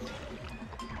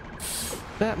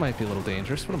 That might be a little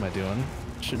dangerous. What am I doing?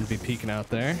 Shouldn't be peeking out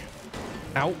there.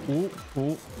 Ow, ooh,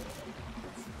 ooh.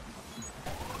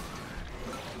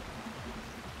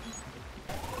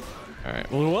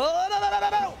 Alright, whoa,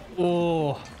 no.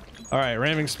 Oh. Alright,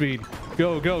 ramming speed.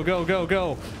 Go, go, go, go,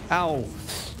 go. Ow.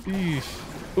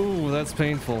 Eesh. Ooh, that's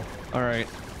painful. Alright.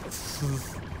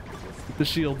 Get the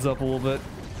shields up a little bit.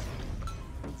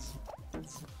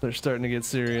 They're starting to get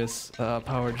serious.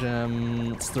 Power gem.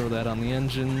 Let's throw that on the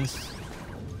engines.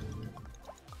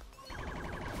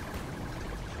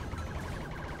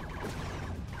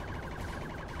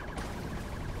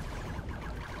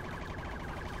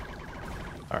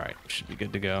 Alright, should be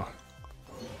good to go.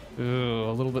 Ooh,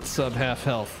 a little bit sub half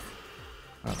health.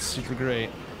 Not super great.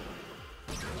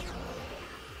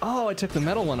 Oh, I took the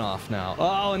metal one off now.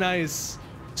 Oh, nice.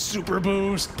 Super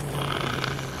boost.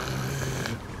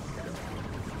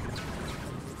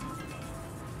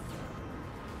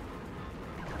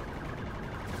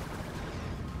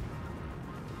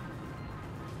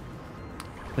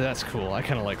 That's cool. I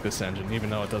kind of like this engine, even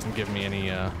though it doesn't give me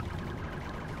any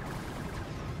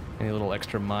little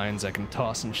extra mines I can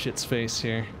toss in shit's face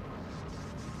here.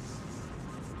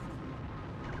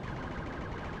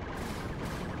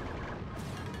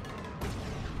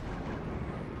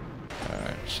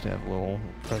 Alright, should have a little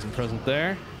present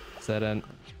there. Is that an...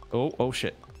 Oh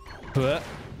shit. Oh,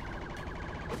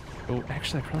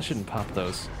 actually I probably shouldn't pop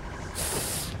those.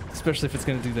 Especially if it's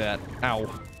gonna do that. Ow.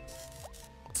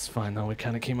 It's fine though, we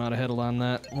kind of came out ahead on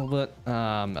that a little bit.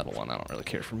 Metal one, I don't really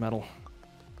care for metal.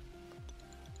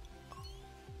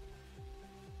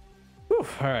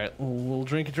 Alright, a little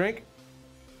drinky drink.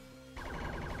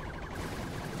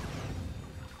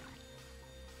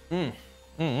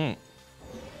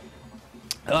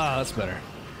 Ah, that's better.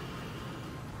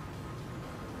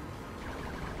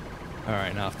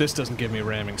 Alright, now if this doesn't give me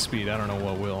ramming speed, I don't know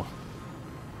what will.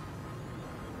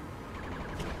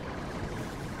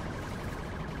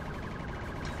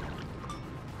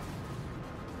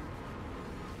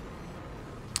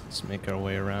 Let's make our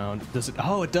way around. Does it?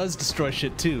 Oh, it does destroy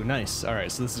shit too. Nice. All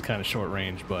right, so this is kind of short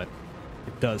range, but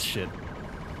it does shit.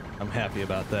 I'm happy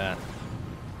about that.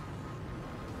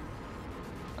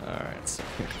 All right, so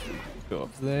go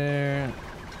up there.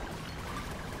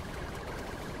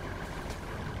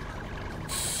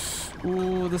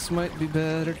 Ooh, this might be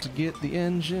better to get the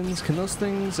engines. Can those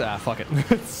things? Ah, fuck it.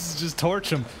 Let's just torch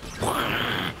them.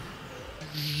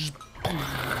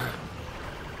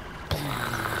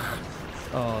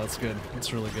 Oh, that's good.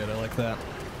 That's really good. I like that.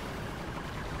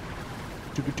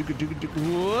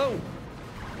 Whoa!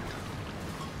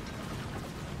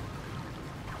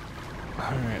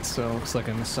 Alright, so looks like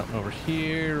I missed something over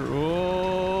here.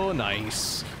 Oh,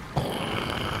 nice.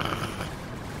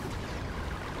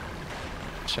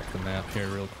 Check the map here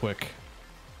real quick.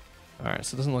 Alright,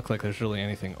 so it doesn't look like there's really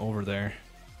anything over there.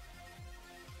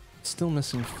 Still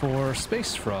missing 4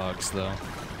 space frogs, though.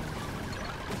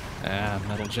 Ah,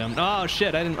 metal gem. Oh,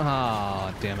 shit, I didn't...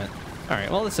 Oh, damn it.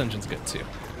 Alright, well, this engine's good, too.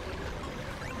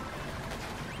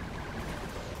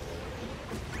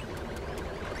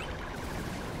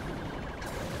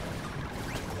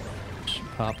 Should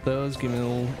pop those, give me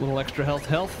a little extra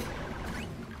health.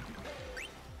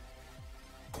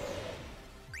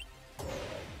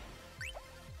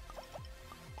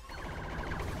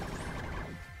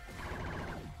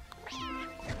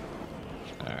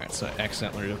 Alright, so I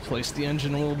accidentally replaced the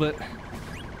engine a little bit.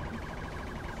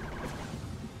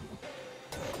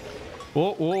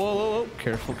 Whoa, whoa, whoa, whoa, whoa.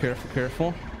 Careful, careful,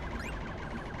 careful.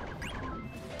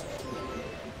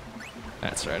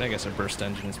 That's right, I guess our burst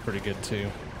engine is pretty good too.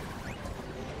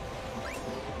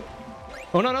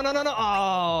 Oh, no, no, no, no, no!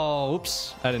 Oh,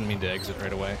 oops. I didn't mean to exit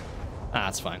right away. Ah,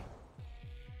 that's fine.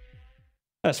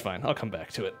 That's fine, I'll come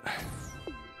back to it.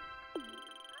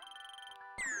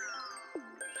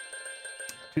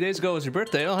 2 days ago was your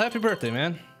birthday. Oh, happy birthday,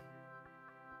 man.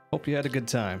 Hope you had a good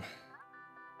time.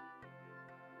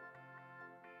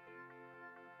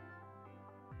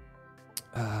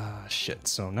 Shit.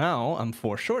 So now I'm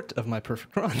 4 short of my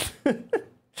perfect run.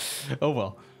 Oh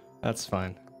well, that's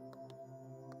fine.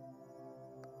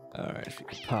 Alright, if you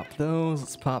could pop those,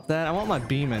 let's pop that. I want my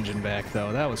beam engine back,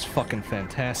 though. That was fucking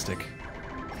fantastic.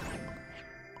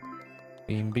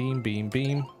 Beam, beam, beam,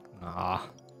 beam. Ah.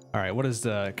 Alright, what is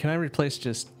the... Can I replace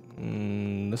just...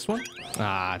 this one?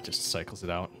 Ah, it just cycles it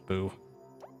out. Boo.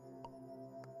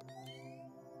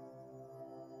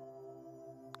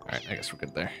 Alright, I guess we're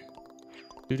good there.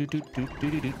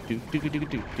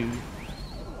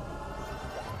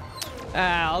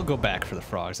 Ah, I'll go back for the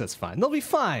frogs. That's fine. They'll be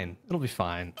fine. It'll be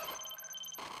fine.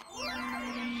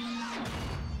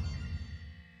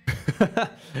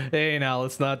 Hey, now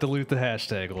let's not dilute the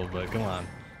hashtag a little bit. Come on.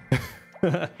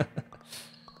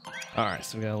 Alright,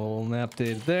 so we got a little map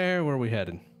data there. Where are we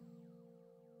headed?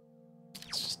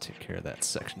 Let's just take care of that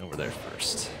section over there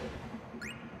first.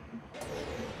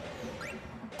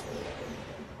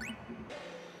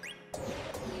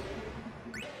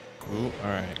 Ooh,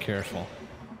 alright, careful.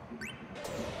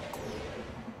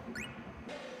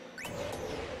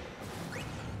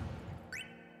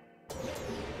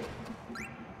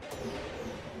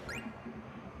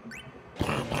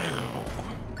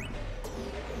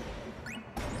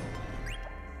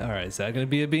 Alright, is that gonna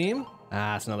be a beam?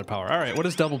 Ah, it's another power. Alright, what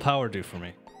does double power do for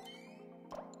me?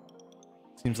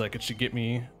 Seems like it should get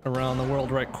me around the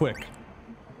world right quick.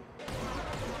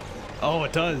 Oh,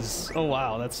 it does! Oh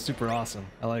wow, that's super awesome.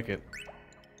 I like it.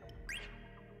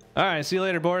 Alright, see you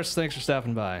later, Boris. Thanks for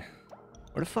stopping by.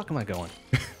 Where the fuck am I going?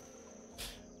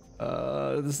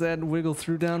 Does that wiggle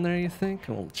through down there, you think?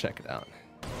 We'll check it out.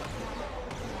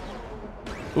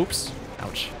 Oops.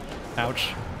 Ouch.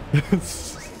 Ouch.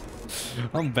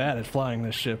 I'm bad at flying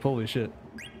this ship, holy shit.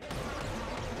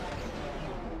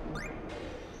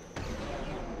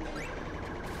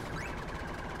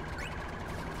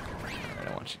 Alright,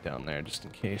 I want you down there just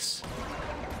in case.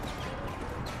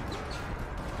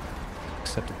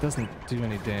 Except it doesn't do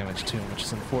any damage to him, which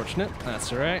is unfortunate.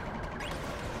 That's alright.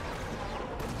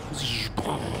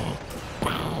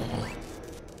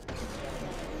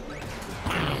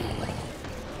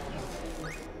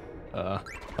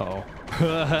 Uh-oh.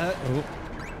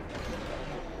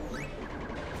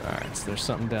 Alright, so there's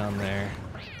something down there.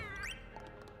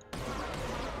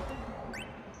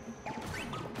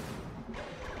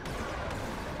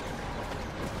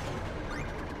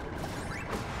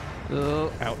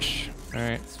 Oh, ouch.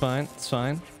 Alright, it's fine, it's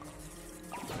fine.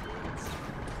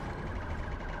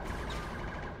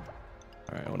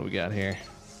 Alright, what do we got here?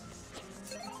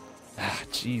 Ah,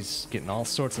 jeez, getting all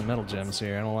sorts of metal gems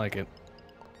here, I don't like it.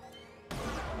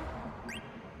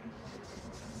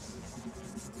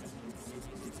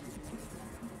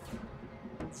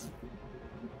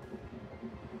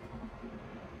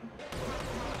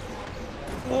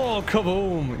 Oh,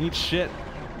 kaboom! Eat shit.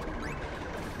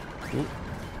 Oop.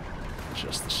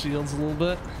 Adjust the shields a little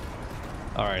bit.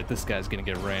 Alright, this guy's gonna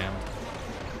get rammed.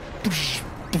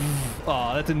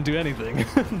 Oh, that didn't do anything.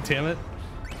 Damn it.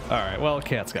 Alright, well,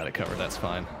 Cat's got it covered, that's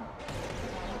fine.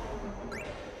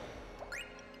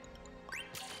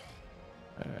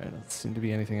 Alright, doesn't seem to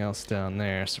be anything else down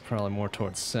there, so probably more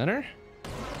towards center.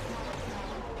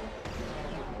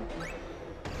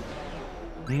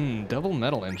 Double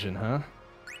metal engine, huh?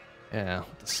 Yeah,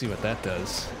 let's see what that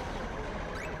does.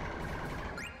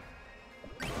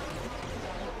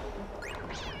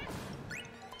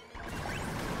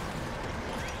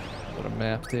 Go to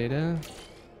map data.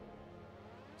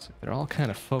 So they're all kind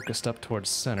of focused up towards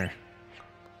center.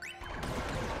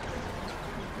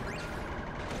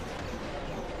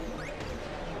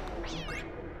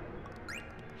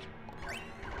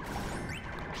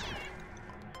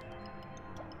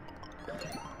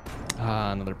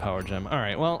 Ah, another power gem.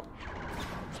 Alright, well,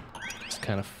 just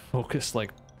kind of focus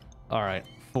like, alright,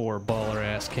 4 baller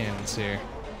ass cannons here.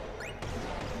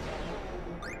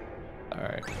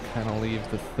 Alright, kind of leave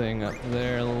the thing up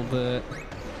there a little bit.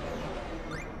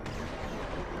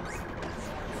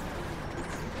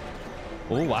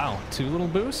 Oh wow, 2 little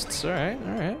boosts. Alright,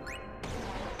 alright.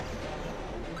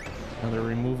 Another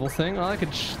removal thing. Well, I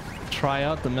could try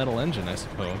out the metal engine, I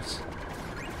suppose,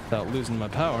 without losing my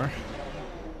power.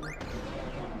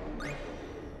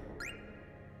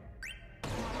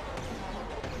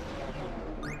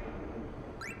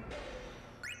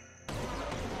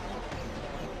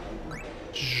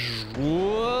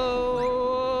 Whoa!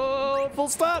 Full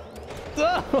stop!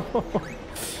 Oh.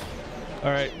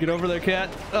 Alright, get over there, Cat.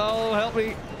 Oh, help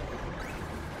me.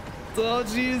 Oh,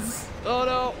 jeez. Oh,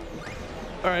 no.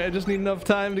 Alright, I just need enough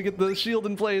time to get the shield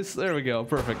in place. There we go.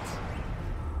 Perfect.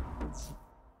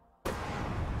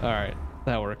 Alright,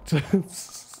 that worked.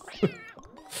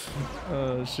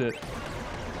 Oh, shit.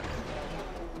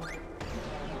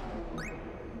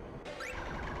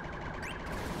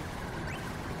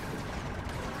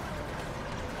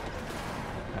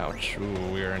 Ouch.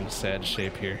 Ooh, we are in sad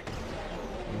shape here.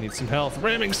 We need some health.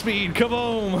 Ramming speed, come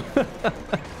home!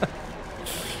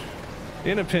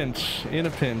 In a pinch, in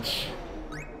a pinch.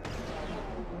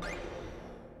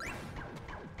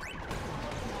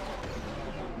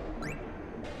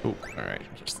 Oh, alright,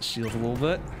 just the shield a little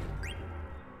bit.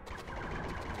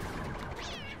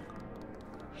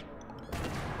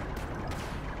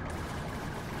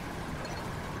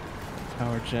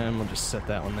 Power gem, we'll just set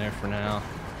that one there for now.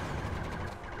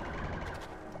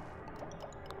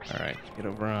 Alright, get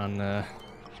over on, oh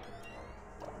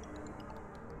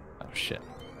shit.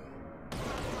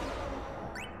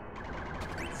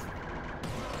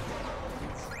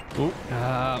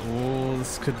 Oh,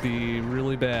 this could be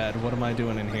really bad. What am I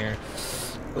doing in here?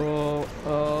 Oh,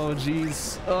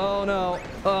 jeez. Oh no,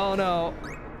 oh no.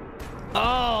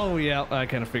 Oh, yeah, I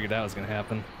kind of figured that was gonna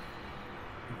happen.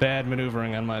 Bad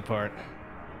maneuvering on my part.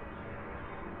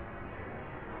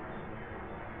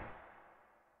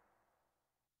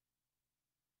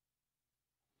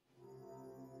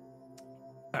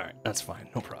 Alright, that's fine,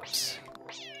 no props.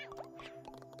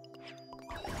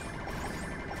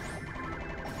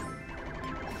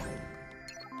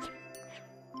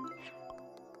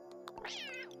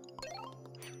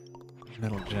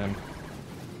 Metal gem.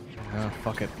 Oh,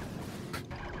 fuck it.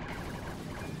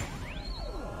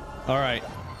 Alright,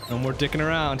 no more dicking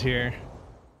around here.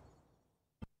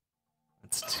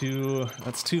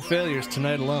 That's two failures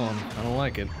tonight alone. I don't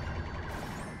like it.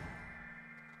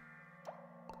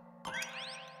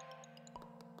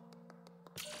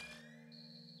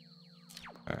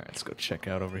 Alright, let's go check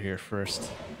out over here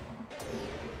first.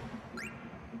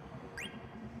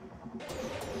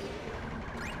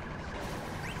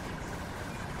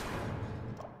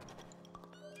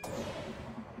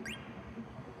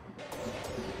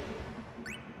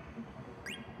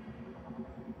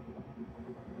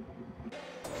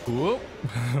 Whoop!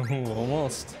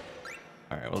 Almost.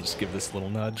 Alright, we'll just give this a little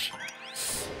nudge.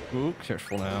 Ooh,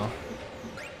 careful now.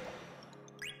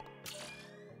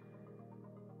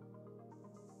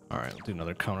 Alright, we'll do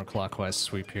another counterclockwise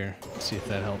sweep here. See if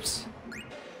that helps.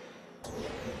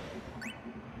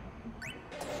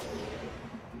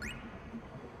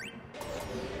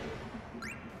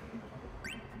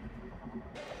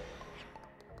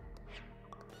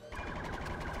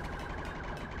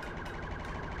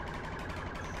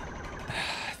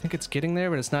 I think it's getting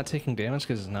there, but it's not taking damage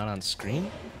because it's not on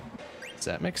screen. Does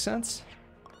that make sense?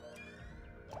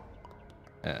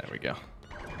 There we go.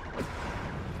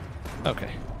 Okay.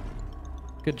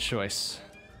 Good choice.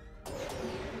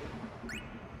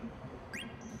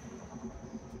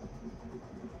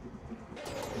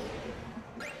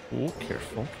 Oh,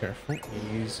 careful, careful.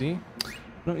 Easy.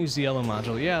 Don't use the yellow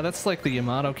module. Yeah, that's like the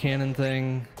Yamato cannon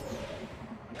thing.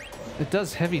 It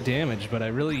does heavy damage, but I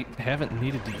really haven't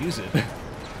needed to use it.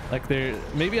 Like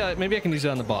maybe I can use it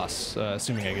on the boss,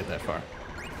 assuming I get that far.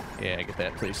 Yeah, I get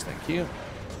that, please. Thank you.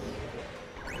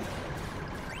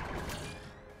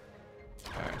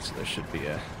 All right, so there should be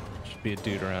a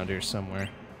dude around here somewhere.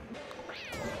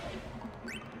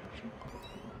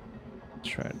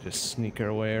 Try to just sneak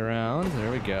our way around. There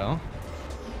we go.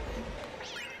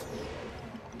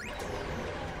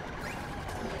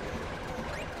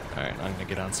 All right, I'm gonna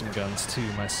get on some guns too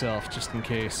myself, just in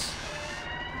case.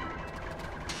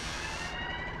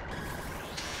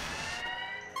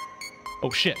 Oh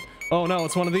shit. Oh no,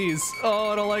 it's one of these. Oh,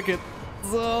 I don't like it.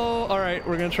 So, alright,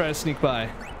 we're gonna try to sneak by.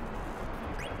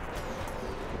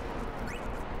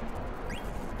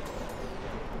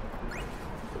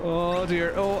 Oh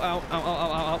dear. Oh, ow, ow, ow,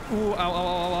 ow, ow. Ooh, ow, ow,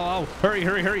 ow, ow, ow. Hurry,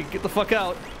 hurry, hurry. Get the fuck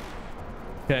out.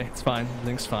 Okay, it's fine.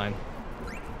 Everything's fine.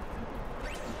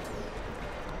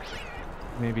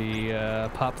 Maybe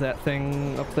pop that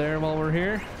thing up there while we're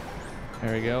here.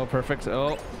 There we go. Perfect.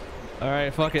 Oh.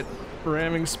 Alright, fuck it.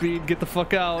 Ramming speed, get the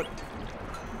fuck out.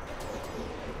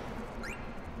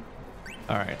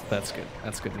 Alright, that's good.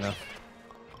 That's good enough.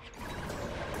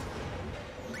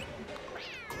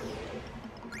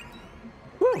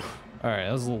 Whew! Alright,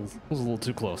 that was a little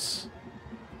too close.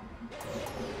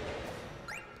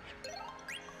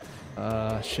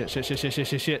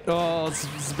 Shit. Oh,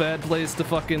 it's a bad place to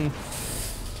fucking...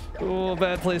 Oh,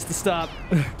 bad place to stop.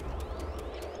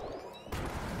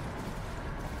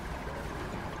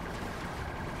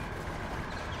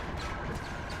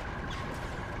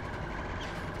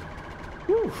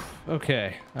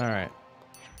 Okay, alright.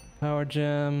 Power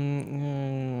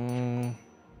gem.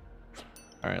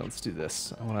 Alright, let's do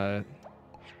this. I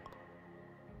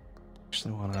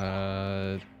actually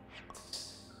wanna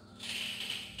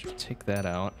take that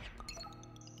out.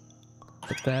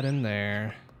 Put that in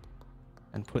there.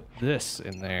 And put this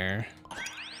in there.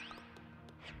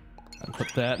 And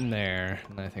put that in there.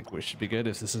 And I think we should be good.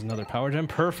 If this is another power gem,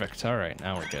 perfect. All right,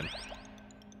 now we're good.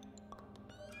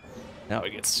 Now we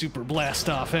get super blast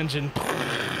off engine.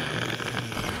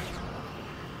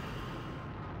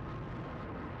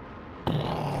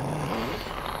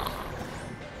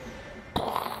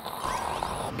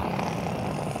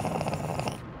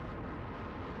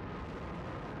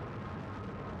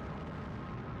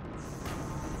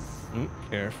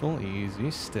 Careful, easy,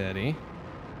 steady.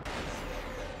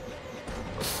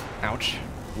 Ouch.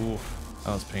 Oof,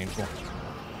 that was painful.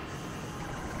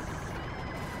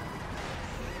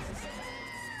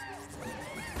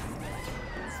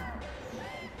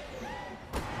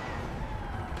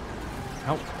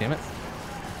 Ow, damn it.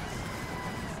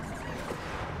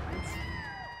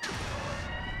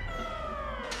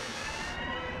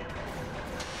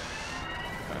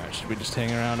 Alright, should we just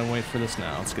hang around and wait for this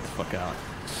now? Let's get the fuck out.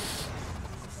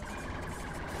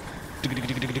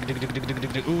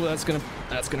 Ooh, that's gonna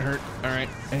hurt. All right,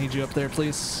 I need you up there,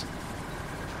 please.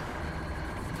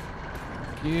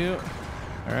 Thank you.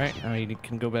 All right, now you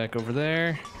can go back over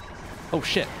there. Oh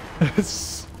shit!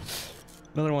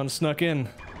 Another one snuck in.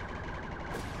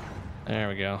 There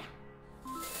we go.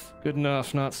 Good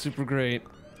enough, not super great.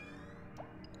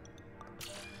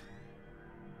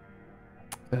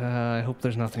 I hope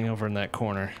there's nothing over in that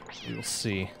corner. We'll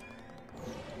see.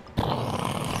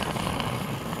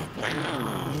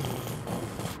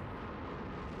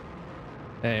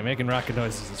 Hey, making rocket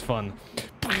noises is fun.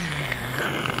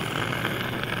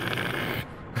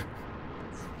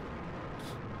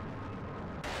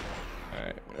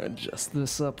 Alright, adjust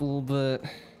this up a little bit.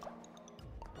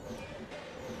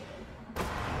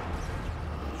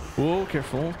 Whoa,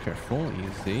 careful, careful,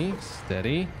 easy,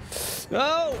 steady.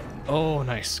 Oh! Oh,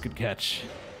 nice, good catch.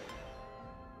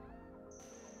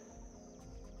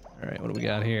 Alright, what do we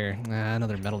got here? Ah,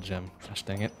 another metal gem. Gosh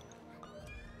dang it.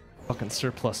 Fucking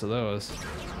surplus of those.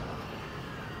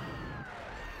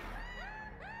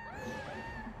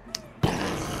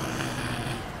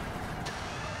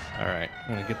 Alright,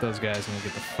 I'm gonna get those guys and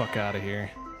get the fuck out of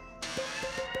here.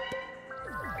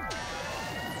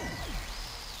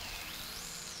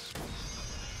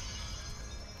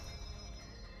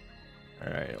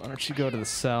 Alright, why don't you go to the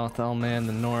south, I'll man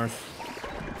the north.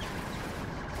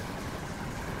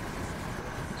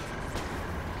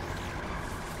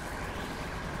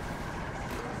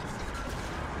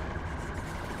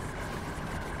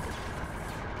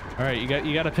 All right, you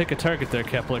got to pick a target there,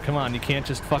 Kepler. Come on, you can't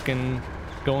just fucking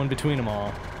go in between them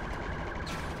all.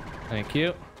 Thank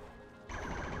you.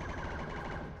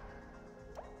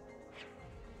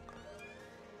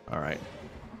 All right.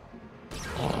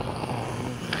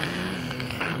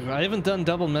 I haven't done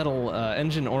double metal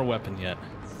engine or weapon yet.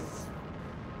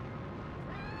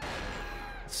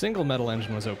 Single metal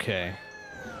engine was okay,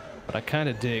 but I kind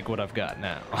of dig what I've got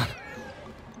now.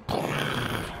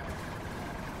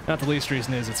 Not the least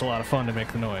reason is it's a lot of fun to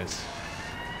make the noise.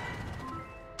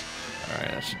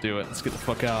 Alright, that should do it. Let's get the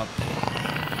fuck out.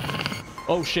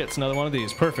 Oh shit, it's another one of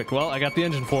these. Perfect. Well, I got the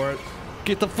engine for it.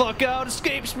 Get the fuck out!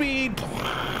 Escape speed!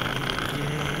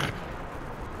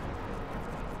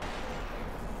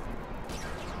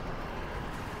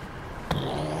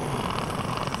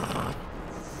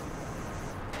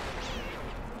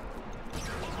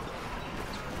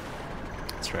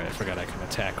 That's right, I forgot I can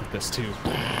attack with this too.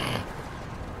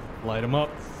 Light them up.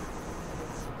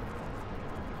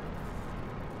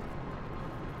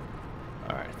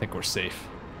 Alright, I think we're safe.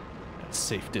 At a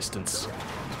safe distance.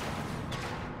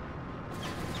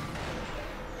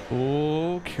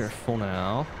 Oh, careful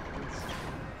now.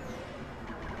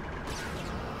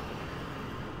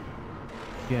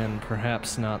 Again,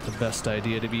 perhaps not the best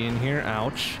idea to be in here.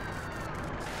 Ouch.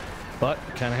 But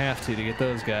kind of have to get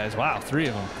those guys. Wow, 3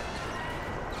 of them.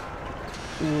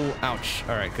 Ooh, ouch.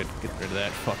 Alright, good. Get rid of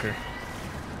that fucker.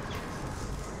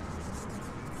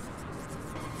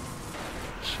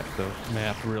 Check the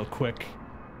map real quick.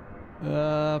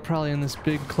 Probably in this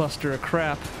big cluster of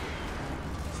crap.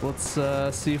 So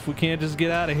let's see if we can't just get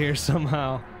out of here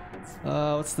somehow.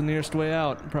 What's the nearest way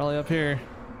out? Probably up here.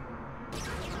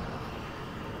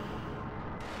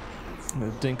 I'm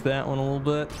gonna dink that one a little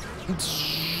bit.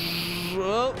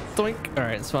 Oh, doink.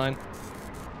 Alright, it's fine.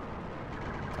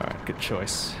 Alright, good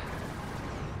choice.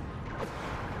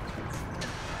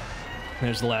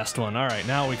 There's the last one. Alright,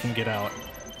 now we can get out.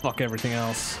 Fuck everything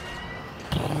else.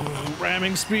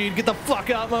 Ramming speed, get the fuck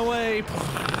out of my way!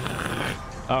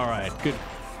 Alright, good.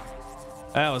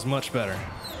 That was much better.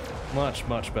 Much,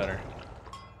 much better.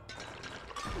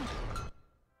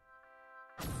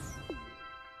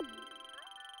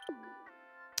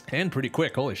 And pretty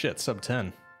quick, holy shit, sub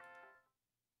 10.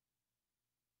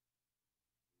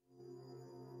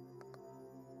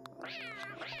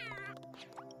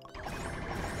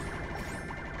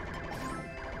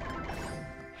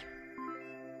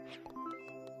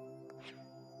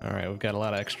 Alright, we've got a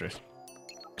lot of extra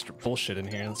bullshit in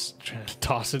here. Let's try to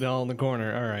toss it all in the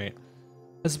corner. Alright.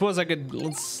 I suppose I could...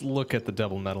 Let's look at the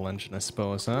double metal engine, I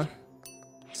suppose, huh?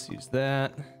 Let's use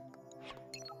that.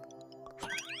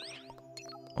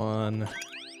 1,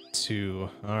 2.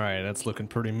 Alright, that's looking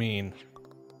pretty mean.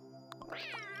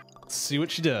 Let's see what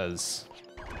she does.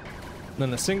 And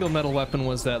then the single metal weapon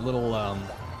was that little, kind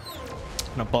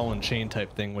of ball and chain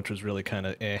type thing, which was really kind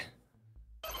of eh.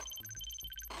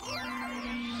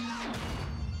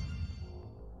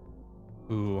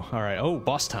 Ooh, alright. Oh,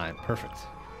 boss time. Perfect.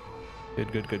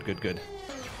 Good, good, good, good, good.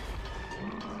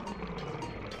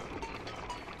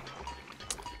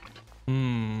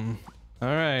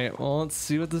 Alright, well, let's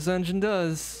see what this engine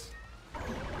does.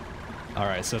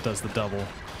 Alright, so it does the double.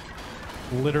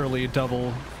 Literally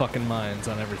double fucking mines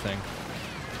on everything.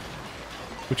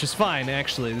 Which is fine,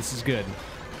 actually. This is good.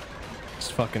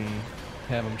 Just fucking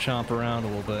have them chomp around a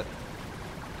little bit.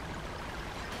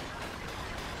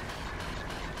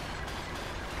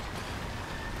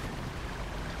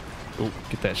 Oh,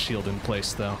 get that shield in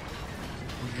place, though.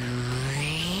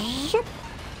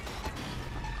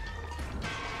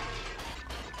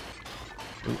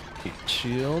 Ooh, keep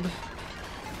shield.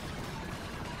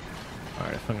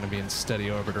 Alright, if I'm gonna be in steady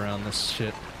orbit around this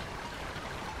shit.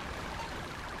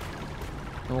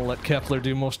 I'll let Kepler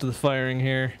do most of the firing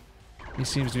here. He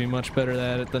seems to be much better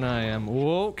at it than I am.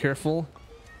 Whoa, careful.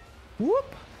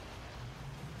 Whoop!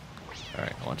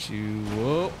 Alright, I want you...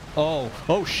 Whoa!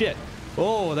 Oh, shit!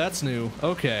 Oh, that's new.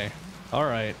 Okay.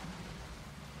 Alright.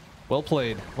 Well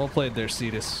played. Well played there,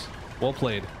 Cetus. Well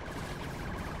played.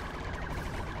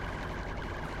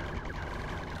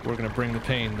 We're gonna bring the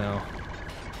pain, though.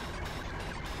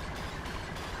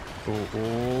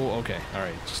 Oh, okay.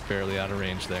 Alright, just barely out of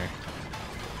range there.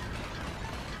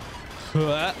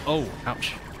 Oh,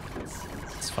 ouch.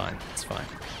 It's fine. It's fine.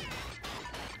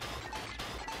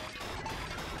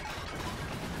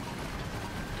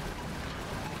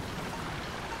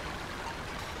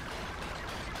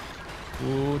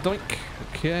 Ooh, doink.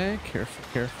 Okay, careful,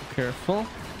 careful, careful.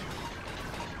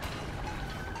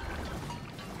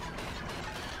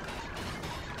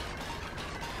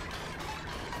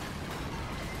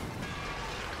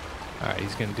 Alright,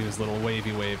 he's gonna do his little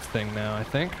wavy wave thing now, I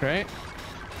think, right?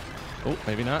 Oh,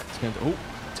 maybe not. He's gonna... Oh,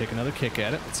 take another kick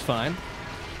at it. It's fine.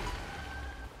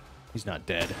 He's not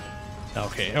dead.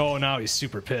 Okay. Oh, now he's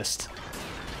super pissed.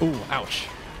 Ooh, ouch.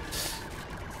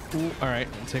 Ooh, alright.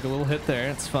 Take a little hit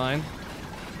there. It's fine.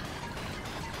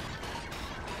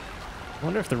 I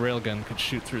wonder if the railgun could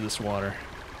shoot through this water.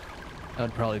 That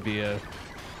would probably be a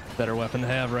better weapon to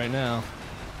have right now.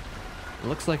 It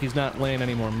looks like he's not laying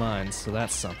any more mines, so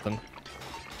that's something.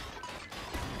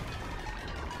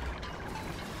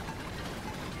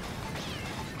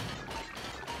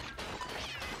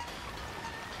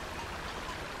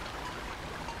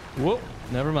 Whoa,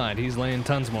 never mind. He's laying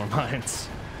tons more mines.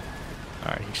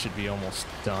 Alright, he should be almost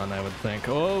done, I would think.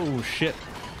 Oh, shit.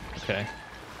 Okay.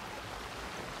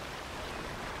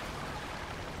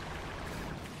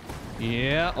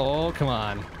 Yeah, oh, come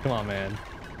on. Come on, man.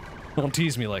 Don't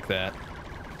tease me like that.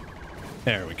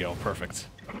 There we go, perfect.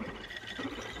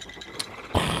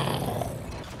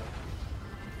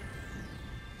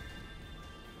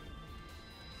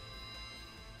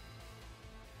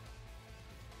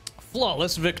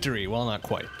 Flawless victory. Well, not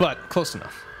quite, but close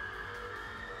enough.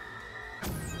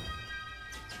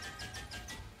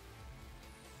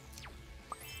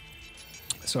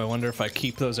 So I wonder if I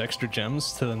keep those extra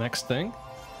gems to the next thing.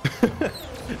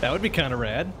 That would be kind of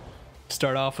rad.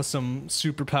 Start off with some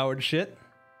super powered shit.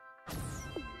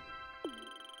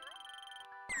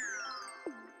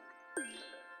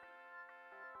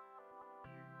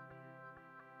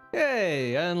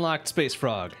 Hey, I unlocked Space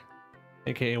Frog.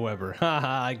 AKA Weber.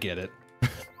 Haha, I get it.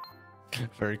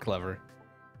 Very clever.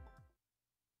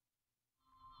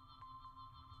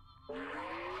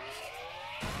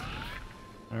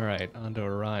 Alright, on to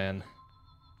Orion.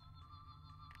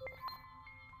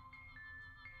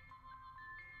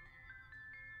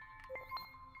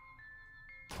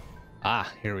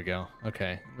 Ah, here we go.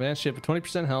 Okay. Advanced ship with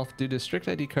 20% health due to strict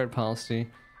ID card policy.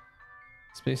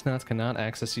 Space Nauts cannot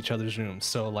access each other's rooms.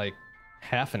 So, like,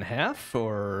 half and half,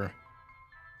 or...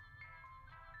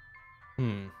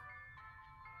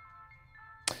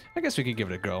 I guess we could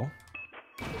give it a go.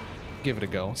 Give it a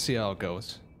go. See how it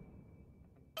goes.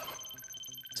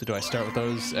 So do I start with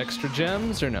those extra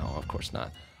gems, or no? Of course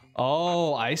not.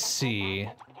 Oh, I see.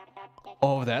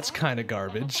 Oh, that's kind of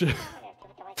garbage.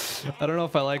 I don't know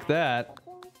if I like that.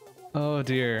 Oh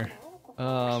dear.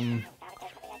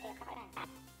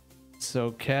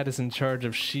 So Cat is in charge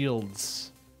of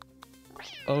shields.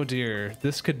 Oh dear,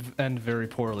 this could end very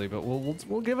poorly, but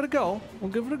we'll give it a go.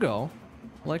 We'll give it a go,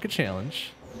 like a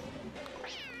challenge.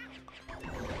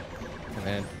 And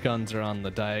then guns are on the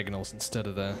diagonals instead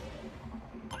of the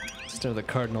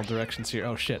cardinal directions here.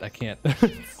 Oh shit, I can't.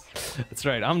 That's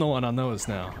right, I'm the one on those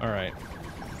now. All right.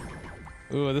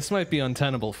 Ooh, this might be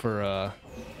untenable for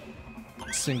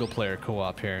single-player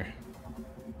co-op here.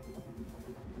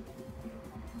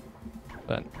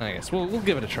 But I guess we'll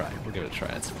give it a try. We'll give it a try.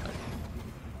 It's fine.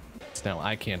 It's now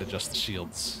I can't adjust the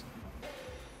shields.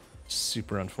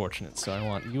 Super unfortunate. So I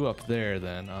want you up there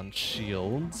then on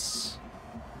shields.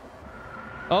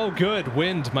 Oh, good.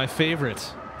 Wind, my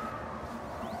favorite.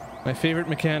 My favorite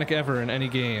mechanic ever in any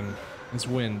game is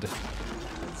wind.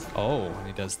 Oh,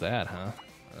 he does that, huh?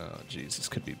 Oh, jeez, this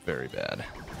could be very bad.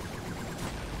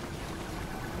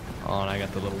 Oh, and I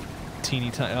got the little teeny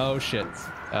tiny. Oh shit.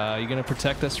 You gonna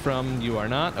protect us from? You are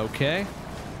not. Okay.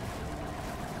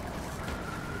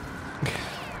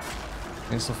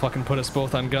 This will fucking put us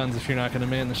both on guns if you're not gonna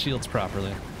man the shields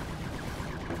properly.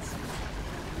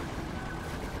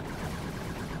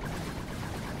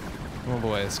 Oh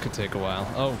boy, this could take a while.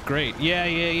 Oh, great.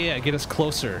 Yeah. Get us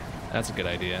closer. That's a good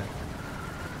idea.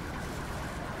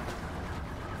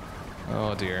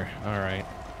 Oh dear. All right.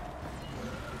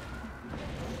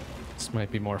 This might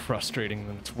be more frustrating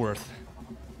than it's worth.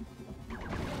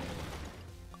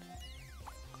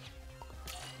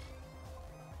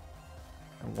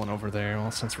 One over there.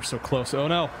 Well, since we're so close. Oh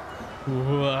no!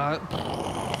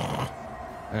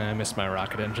 I missed my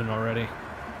rocket engine already.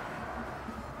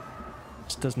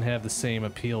 Just doesn't have the same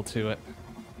appeal to it.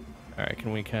 Alright,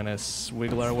 can we kind of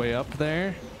wiggle our way up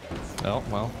there? Oh,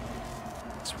 well.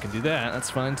 So we can do that. That's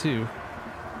fine too.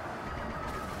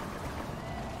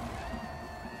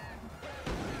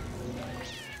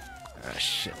 Ah,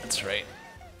 shit, that's right.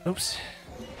 Oops.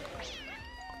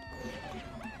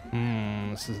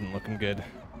 This isn't looking good.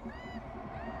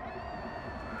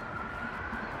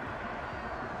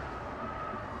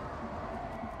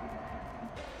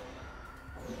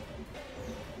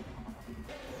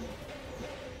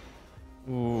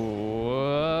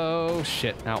 Whoa,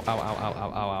 shit. Ow, ow, ow, ow,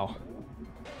 ow, ow, ow.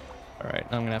 Alright,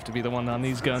 I'm gonna have to be the one on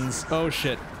these guns. Oh,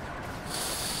 shit.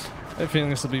 I have a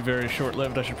feeling this will be very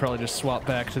short-lived. I should probably just swap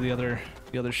back to the other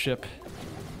ship.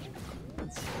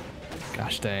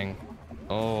 Gosh dang.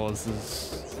 Oh, this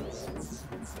is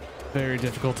very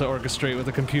difficult to orchestrate with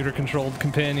a computer-controlled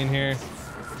companion here.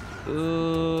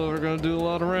 We're gonna do a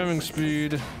lot of ramming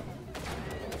speed.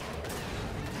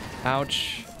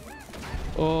 Ouch.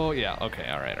 Oh, yeah,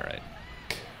 okay, alright.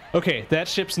 Okay, that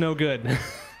ship's no good.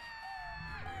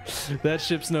 That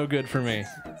ship's no good for me.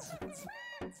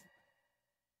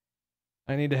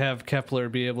 I need to have Kepler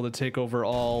be able to take over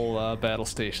all battle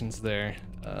stations there.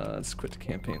 Let's quit the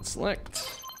campaign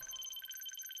select.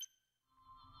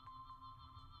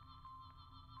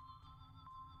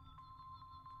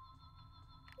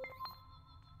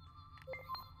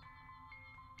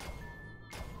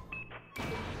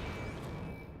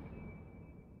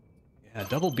 Yeah,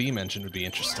 double beam engine would be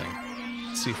interesting.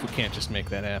 Let's see if we can't just make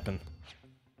that happen.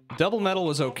 Double metal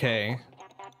was okay.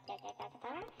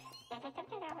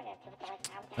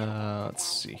 Let's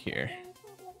see here.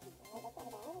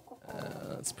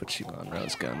 Let's put you on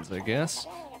Rose guns, I guess.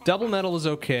 Double metal was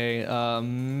okay.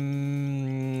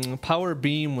 Power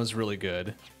beam was really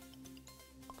good.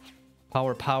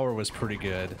 Power was pretty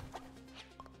good.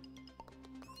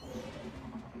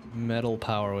 Metal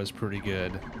power was pretty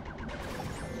good.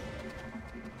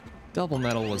 Double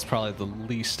metal was probably the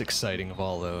least exciting of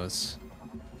all those.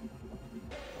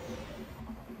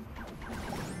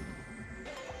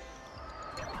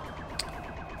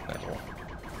 Metal.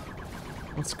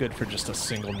 What's good for just a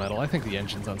single metal? I think the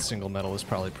engines on single metal is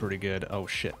probably pretty good. Oh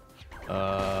shit.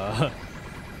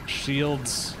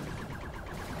 Shields.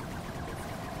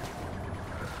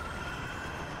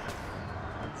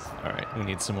 Alright, we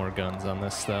need some more guns on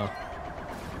this though.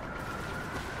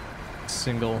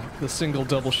 The single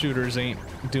double shooters ain't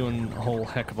doing a whole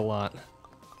heck of a lot.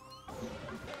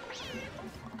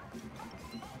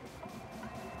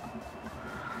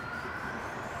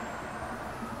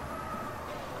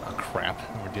 Oh crap,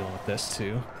 we're dealing with this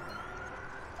too.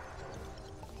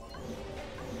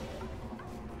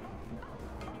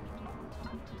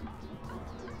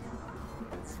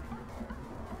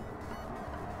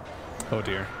 Oh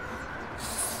dear.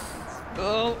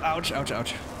 Oh, ouch, ouch,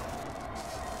 ouch.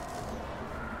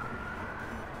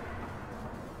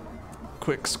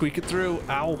 Quick, squeak it through.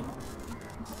 Ow.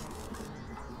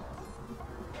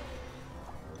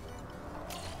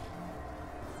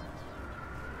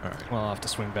 Alright, well, I'll have to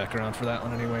swing back around for that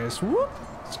one anyways. Whoop!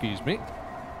 Excuse me.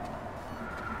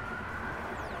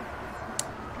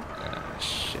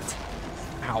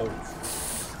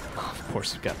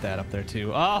 course you've got that up there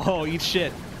too. Oh, eat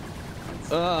shit.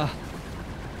 Alright,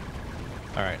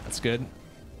 that's good.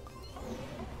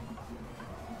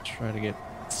 Try to get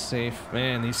safe.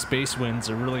 Man, these space winds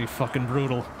are really fucking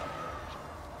brutal.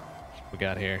 What we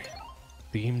got here?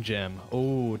 Beam gem.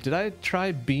 Oh, did I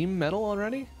try beam metal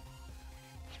already?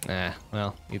 Nah,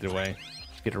 well, either way.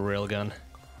 Let's get a railgun.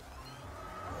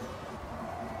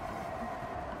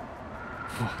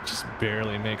 Just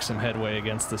barely make some headway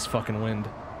against this fucking wind.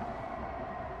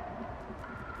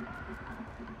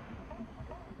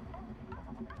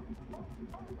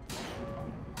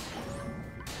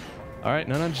 Alright,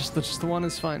 no, just the one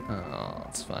is fine. Oh,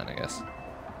 it's fine, I guess.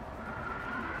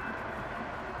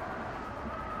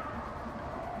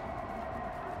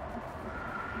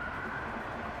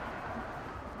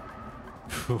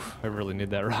 Whew, I really need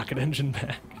that rocket engine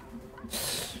back.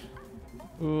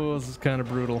 Oh, this is kind of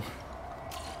brutal.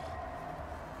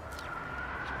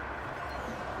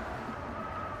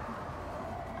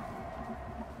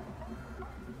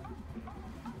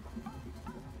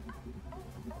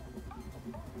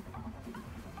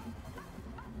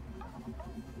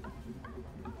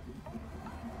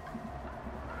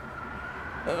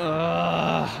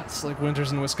 It's like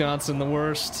winters in Wisconsin, the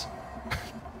worst.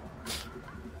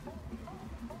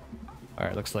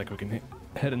 Alright, looks like we can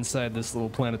head inside this little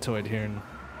planetoid here and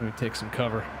maybe take some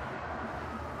cover.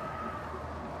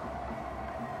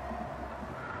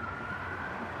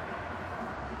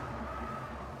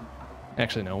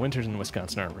 Actually, no, winters in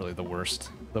Wisconsin aren't really the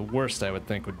worst. The worst, I would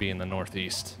think, would be in the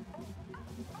Northeast.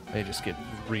 They just get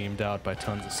reamed out by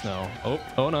tons of snow.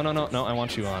 Oh, no, I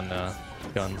want you on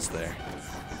guns there.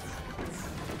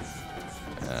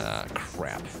 Ah,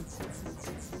 crap.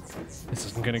 This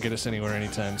isn't gonna get us anywhere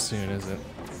anytime soon, is it?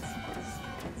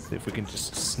 See if we can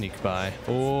just sneak by.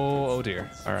 Oh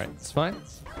dear. Alright, it's fine.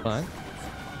 Fine.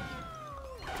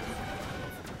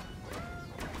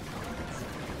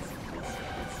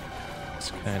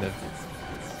 Let's kind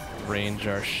of range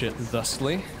our shit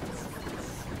thusly.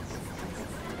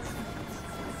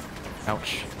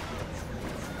 Ouch.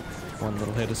 One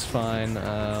little hit is fine.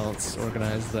 Let's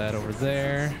organize that over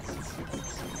there.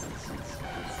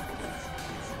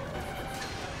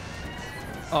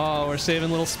 Oh, we're saving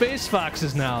little space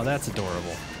foxes now. That's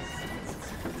adorable.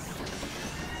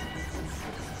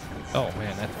 Oh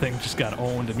man, that thing just got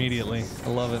owned immediately. I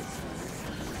love it.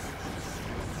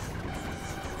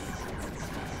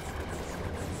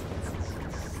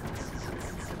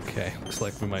 Okay, looks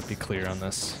like we might be clear on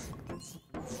this.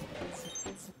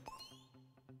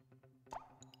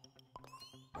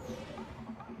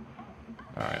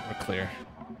 Alright, we're clear.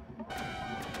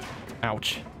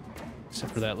 Ouch.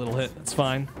 Except for that little hit. That's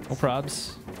fine. No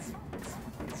probs.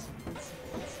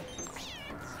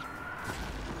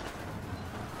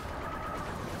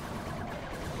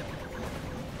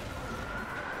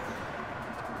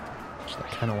 Actually, I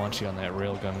kind of want you on that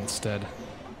railgun instead.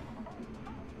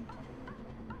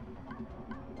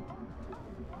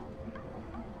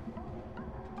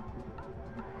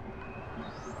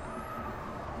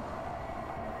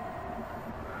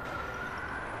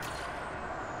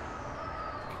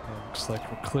 Looks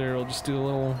like we're clear. We'll just do a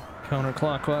little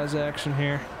counterclockwise action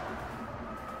here.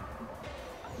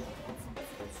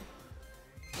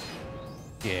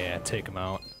 Yeah, take him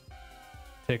out.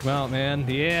 Take him out, man.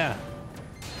 Yeah.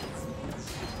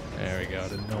 There we go.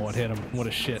 Didn't know what hit him. What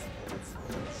a shit.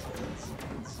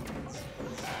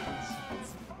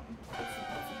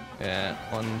 Yeah,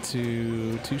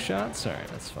 two shots. All right,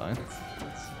 that's fine.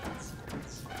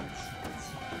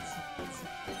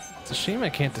 It's a shame I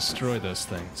can't destroy those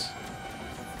things.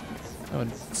 That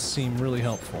would seem really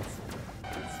helpful.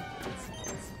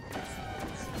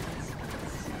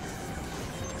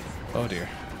 Oh dear.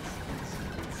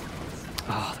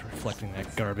 Oh, they're reflecting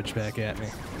that garbage back at me.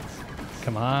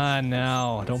 Come on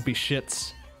now, don't be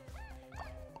shits.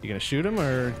 You gonna shoot him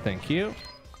or thank you?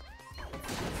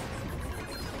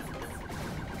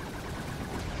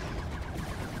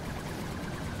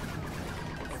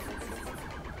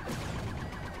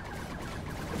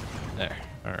 There,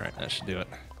 alright, that should do it.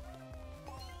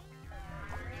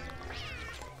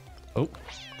 Oh,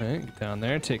 alright, get down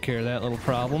there, take care of that little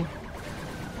problem.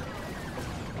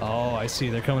 Oh, I see,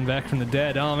 they're coming back from the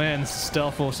dead. Oh man, this is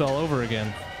Stealthos all over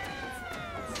again.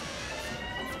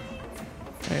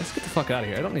 Hey, let's get the fuck out of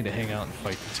here. I don't need to hang out and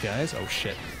fight these guys. Oh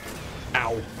shit.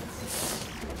 Ow.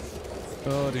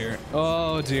 Oh dear.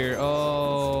 Oh dear.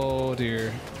 Oh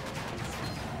dear.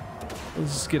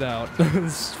 Let's just get out.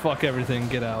 Let's fuck everything,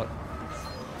 get out.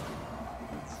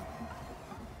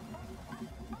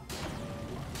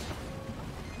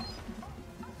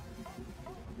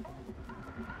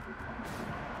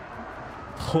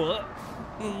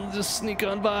 just sneak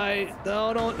on by.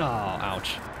 No, don't. Oh,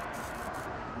 ouch.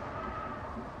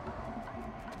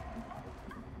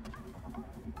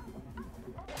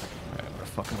 Alright, where the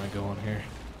fuck am I going here?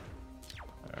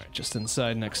 Alright, just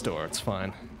inside next door. It's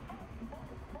fine.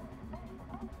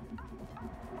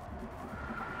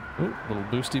 Ooh, little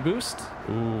boosty boost.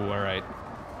 Ooh, alright.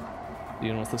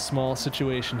 Dealing with a small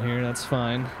situation here, that's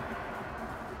fine.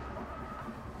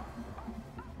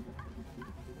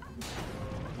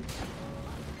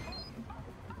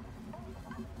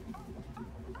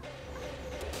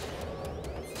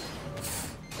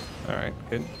 Alright,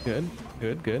 good, good,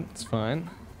 good, good. It's fine.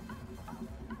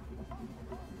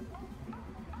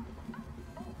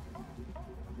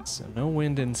 So no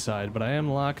wind inside, but I am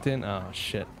locked in. Oh,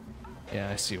 shit. Yeah,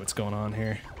 I see what's going on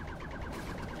here.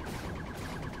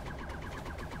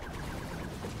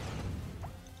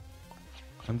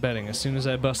 I'm betting as soon as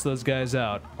I bust those guys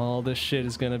out, all this shit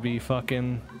is gonna be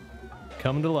fucking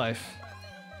coming to life.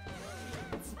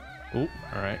 Ooh,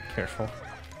 alright, careful.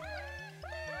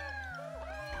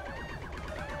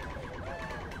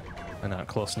 I'm not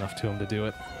close enough to him to do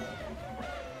it.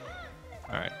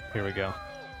 Alright, here we go.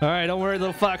 Alright, don't worry,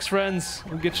 little fox friends.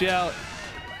 We'll get you out.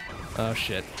 Oh,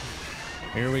 shit.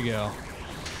 Here we go.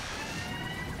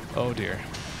 Oh, dear.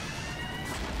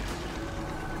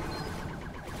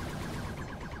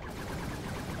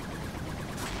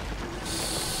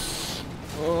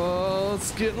 Oh,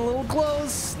 it's getting a little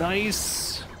close.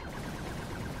 Nice.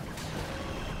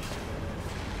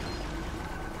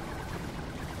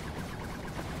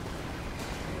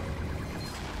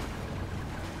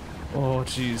 Oh,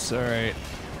 jeez. All right.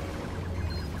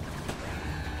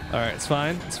 All right, it's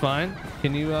fine. It's fine.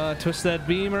 Can you twist that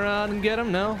beam around and get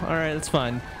him? No? All right, that's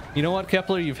fine. You know what,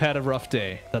 Kepler? You've had a rough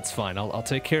day. That's fine. I'll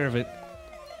take care of it.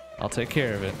 I'll take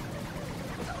care of it.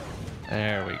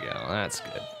 There we go. That's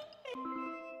good.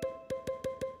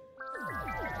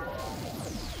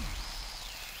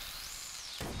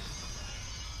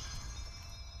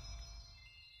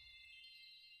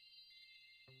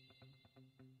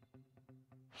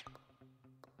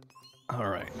 All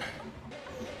right.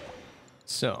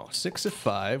 So, 6 of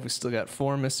 5. We still got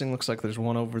 4 missing. Looks like there's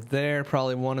one over there.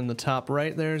 Probably one in the top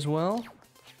right there as well.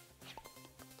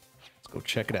 Let's go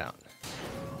check it out.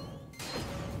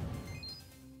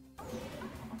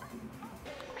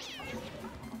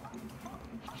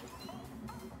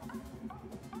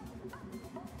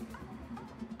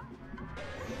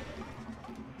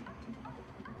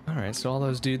 Alright, so all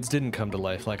those dudes didn't come to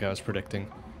life like I was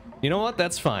predicting. You know what?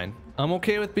 That's fine. I'm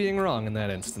okay with being wrong in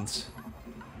that instance.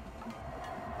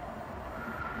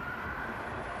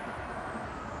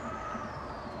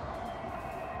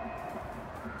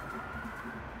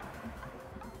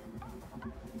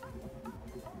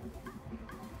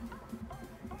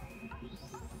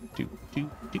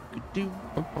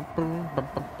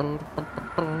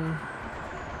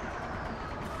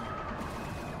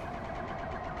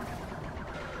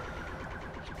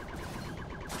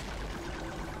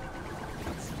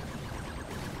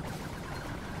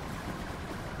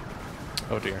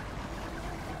 Oh dear.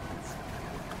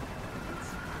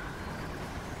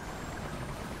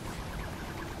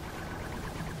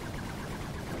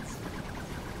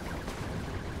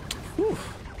 Whew.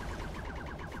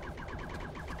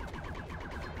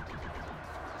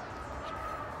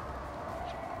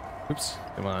 Oops,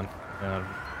 come on.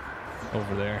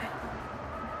 Over there.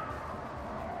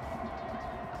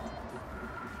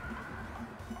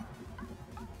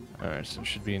 Alright, so there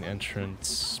should be an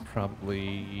entrance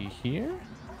probably here?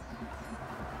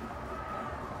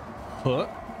 Huh?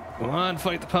 Come on,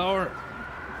 fight the power!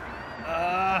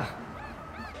 Ah!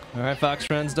 Alright, fox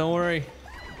friends, don't worry.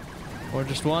 Or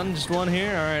just one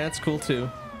here? Alright, that's cool too.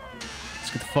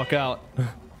 Let's get the fuck out.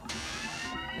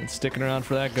 Ain't sticking around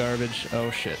for that garbage.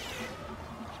 Oh shit.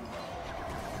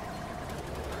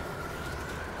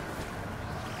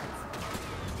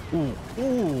 Ooh,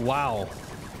 ooh, wow.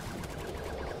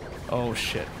 Oh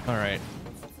shit. Alright.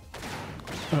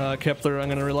 Kepler, I'm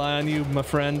gonna rely on you, my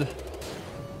friend.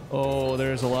 Oh,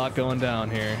 there's a lot going down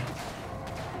here.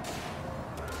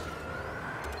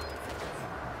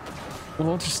 Well,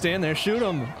 don't just stand there, shoot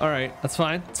him! Alright, that's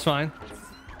fine, it's fine.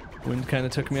 Wind kinda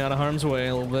took me out of harm's way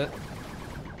a little bit.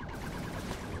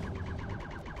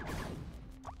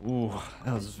 Ooh,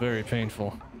 that was very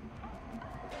painful.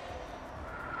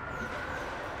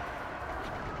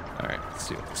 Alright, let's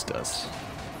see what this does.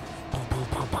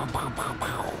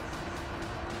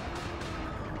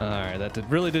 Alright, that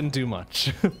really didn't do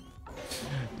much.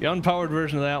 The unpowered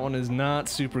version of that one is not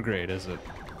super great, is it?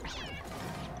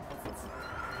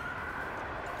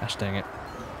 Gosh dang it.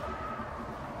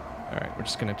 Alright, we're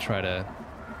just gonna try to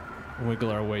wiggle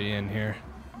our way in here.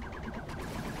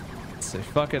 say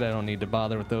fuck it, I don't need to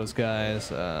bother with those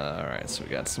guys. Alright, so we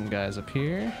got some guys up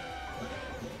here.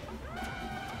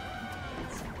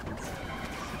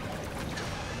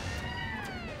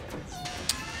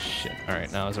 Shit.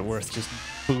 Alright, now is it worth just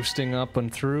boosting up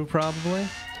and through, probably?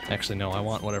 Actually, no, I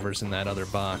want whatever's in that other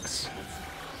box.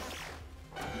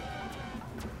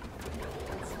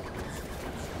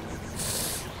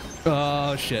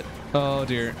 Oh, shit. Oh,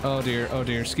 dear. Oh, dear. Oh,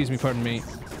 dear. Excuse me, pardon me.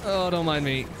 Oh, don't mind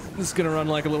me. This is gonna run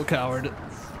like a little coward.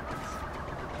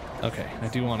 Okay, I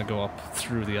do want to go up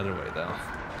through the other way, though.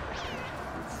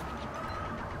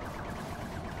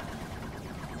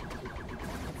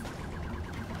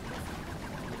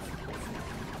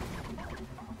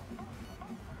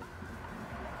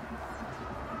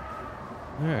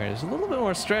 Alright, there's a little bit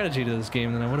more strategy to this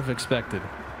game than I would have expected.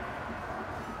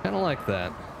 Kinda like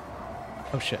that.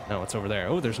 Oh shit, no, it's over there.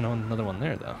 Oh, there's another one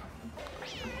there, though.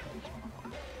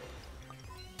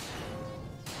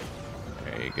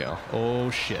 There you go.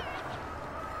 Oh shit.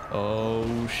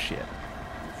 Oh shit.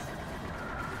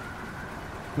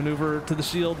 Maneuver to the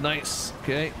shield, nice.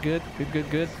 Okay, good, good, good,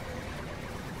 good.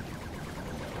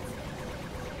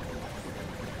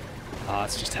 Ah,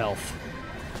 it's just health.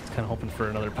 Kind of hoping for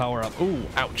another power up. Ooh,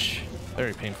 ouch.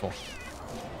 Very painful.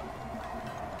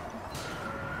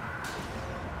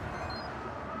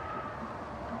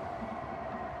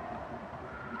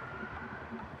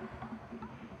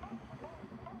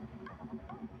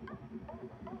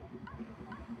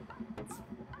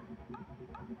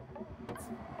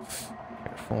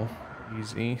 Careful.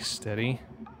 Easy. Steady.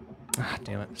 Ah,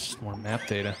 damn it. It's just more map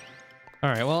data.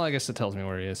 Alright, well, I guess it tells me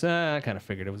where he is. I kind of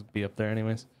figured it would be up there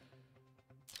anyways.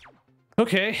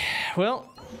 Okay,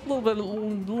 well, a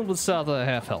little bit south of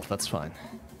half health, that's fine.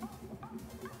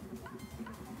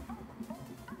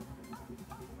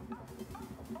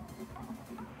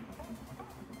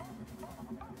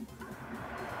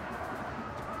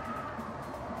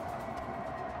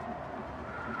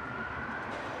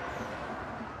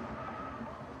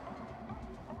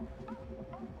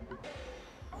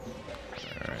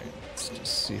 Alright, let's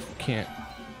just see if we can't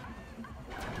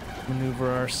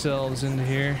maneuver ourselves into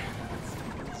here.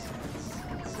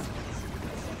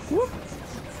 Whoop.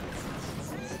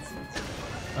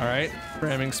 Alright,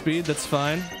 ramming speed, that's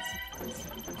fine.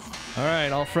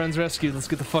 Alright, all friends rescued, let's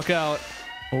get the fuck out.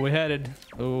 Where we headed?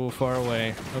 Oh, far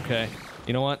away. Okay.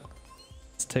 You know what?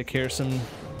 Let's take care of some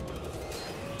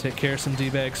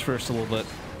D-bags first a little bit.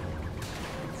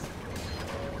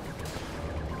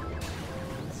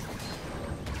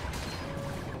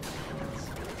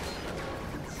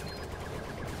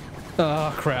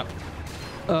 Oh crap.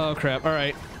 Oh crap,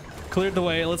 alright. Cleared the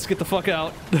way, let's get the fuck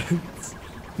out.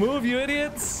 Move, you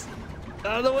idiots!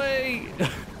 Out of the way!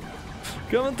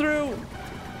 Coming through!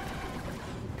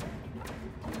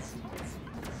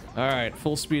 Alright,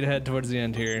 full speed ahead towards the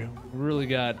end here. Really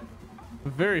got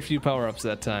very few power-ups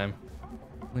that time.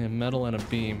 Only a metal and a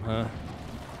beam, huh?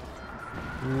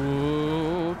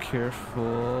 Ooh,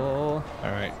 careful.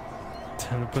 Alright,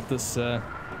 time to put this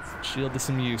shield to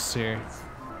some use here.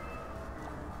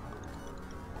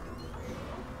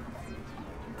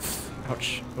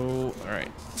 Ouch. Oh,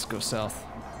 alright. Let's go south.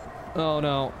 Oh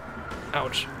no.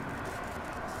 Ouch.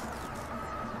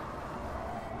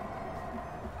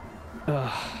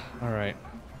 Alright.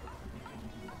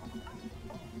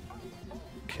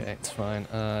 Okay, it's fine.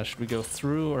 Should we go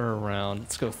through or around?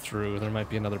 Let's go through. There might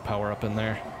be another power up in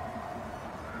there.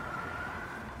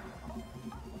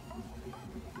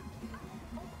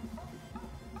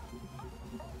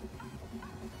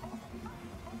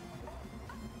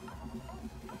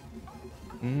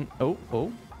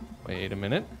 Oh, wait a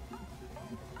minute.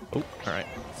 Oh, alright,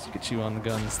 let's get you on the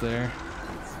guns there.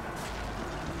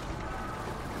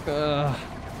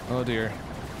 Oh dear.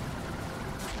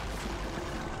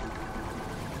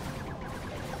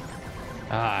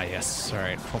 Ah, yes,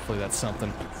 alright, hopefully that's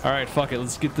something. Alright, fuck it,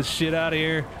 let's get this shit out of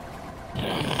here.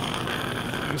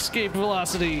 Escape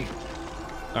velocity.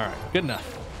 Alright, good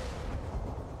enough.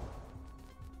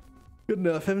 Good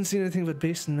enough. Haven't seen anything but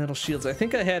base and metal shields. I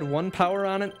think I had one power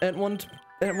on it at one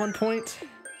point.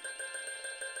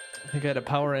 I think I had a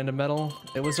power and a metal.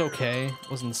 It was okay.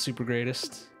 It wasn't the super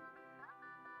greatest.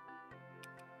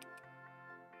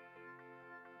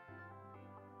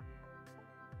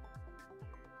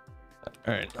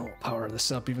 Alright, I'll power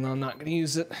this up even though I'm not gonna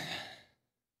use it.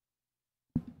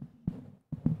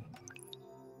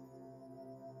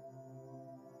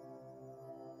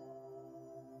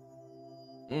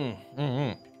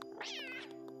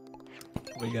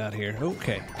 What we got here?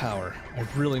 Okay, power. I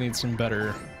really need some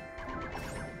better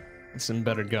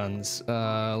guns.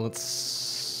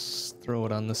 Let's throw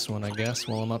it on this one, I guess,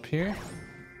 while I'm up here.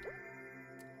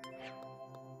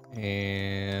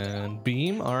 And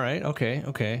beam. All right. Okay.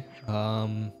 Okay.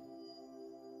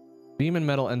 Beam and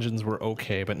metal engines were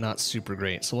okay, but not super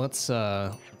great. So let's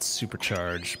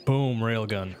supercharge. Boom,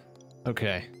 railgun.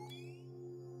 Okay.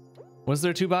 Was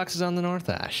there 2 boxes on the north?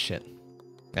 Ah, shit.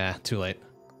 Ah, too late.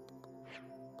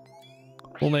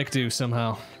 We'll make do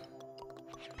somehow.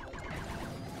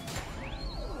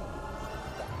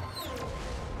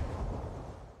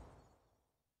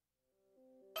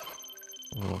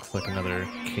 Looks like another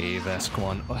cave-esque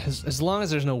one. As long as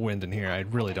there's no wind in here, I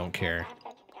really don't care.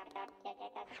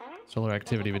 Solar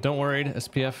activity, but don't worry,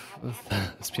 SPF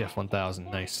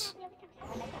 1000, nice.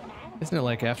 Isn't it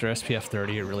like after SPF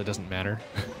 30 it really doesn't matter?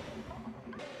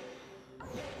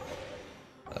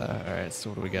 Alright, so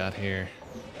what do we got here?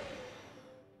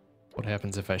 What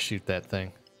happens if I shoot that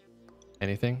thing?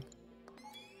 Anything?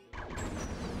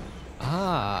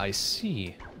 Ah, I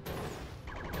see.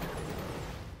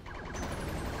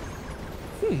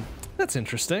 That's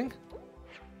interesting.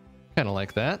 Kinda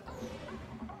like that.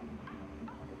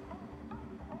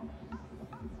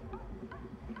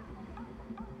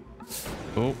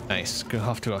 Oh, nice. Go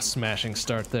off to a smashing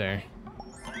start there.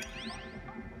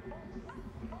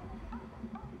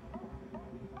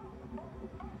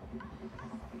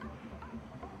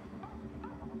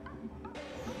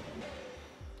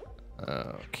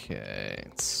 Okay,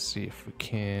 let's see if we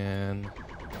can...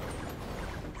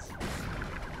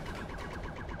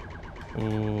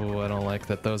 Ooh, I don't like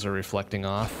that those are reflecting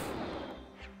off.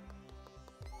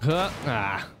 Huh,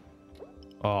 ah.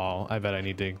 Oh, I bet I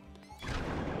need to...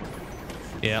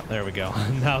 Yeah, there we go.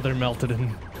 Now they're melted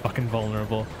and fucking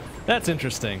vulnerable. That's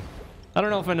interesting. I don't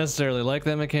know if I necessarily like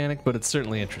that mechanic, but it's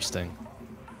certainly interesting.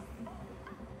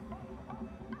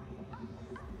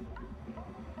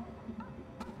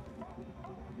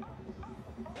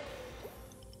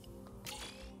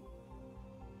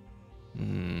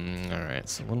 Alright,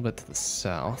 so a little bit to the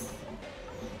south.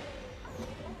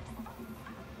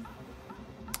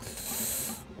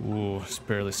 Ooh, just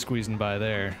barely squeezing by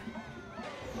there.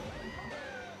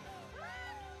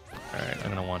 Alright, I'm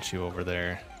gonna want you over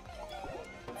there.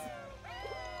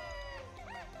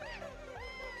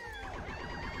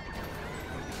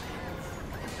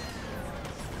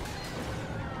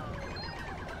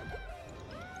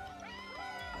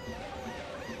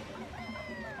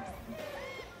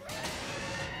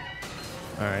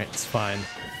 Alright, it's fine.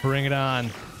 Bring it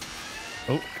on.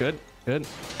 Oh, good, good.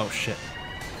 Oh, shit.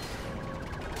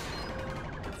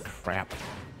 Crap.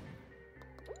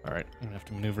 Alright, I'm gonna have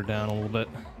to maneuver down a little bit.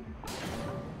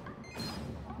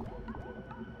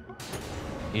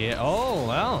 Yeah, oh,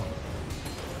 wow.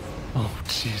 Oh,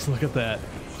 jeez, look at that.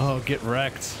 Oh, get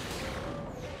wrecked.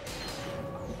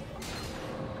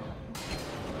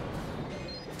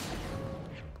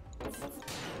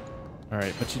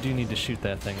 Alright, but you do need to shoot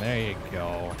that thing. There you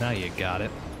go. Now you got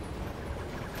it.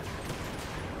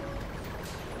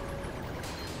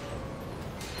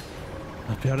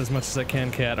 I'll be out as much as I can,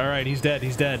 Cat. Alright, he's dead.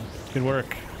 He's dead. Good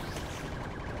work.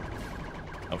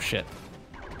 Oh, shit.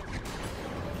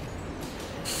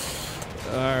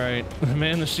 Alright,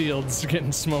 man, the shield's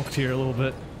getting smoked here a little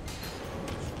bit.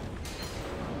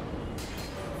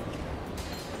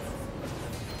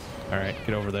 Alright,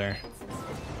 get over there.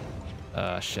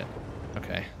 Shit.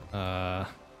 Okay. Alright.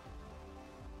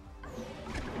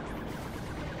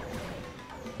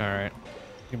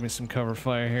 Give me some cover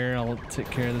fire here. I'll take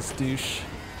care of this douche.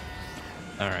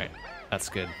 Alright. That's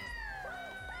good.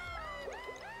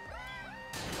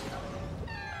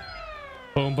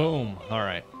 Boom, boom.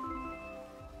 Alright.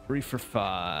 3 for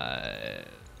 5.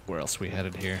 Where else we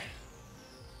headed here?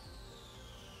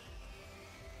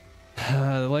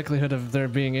 The likelihood of there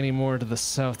being any more to the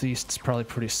southeast is probably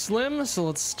pretty slim, so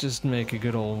let's just make a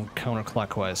good old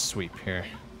counterclockwise sweep here.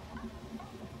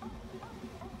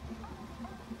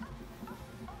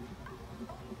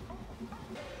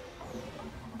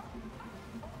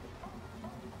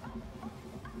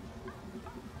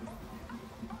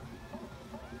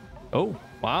 Oh,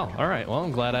 wow. All right. Well,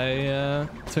 I'm glad I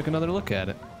took another look at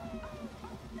it.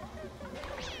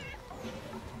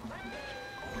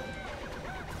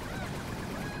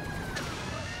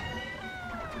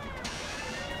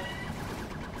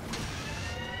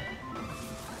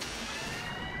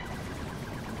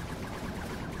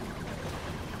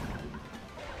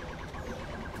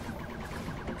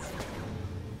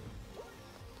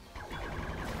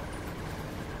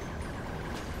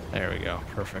 There we go.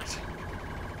 Perfect.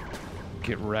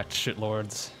 Get wrecked,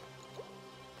 shitlords.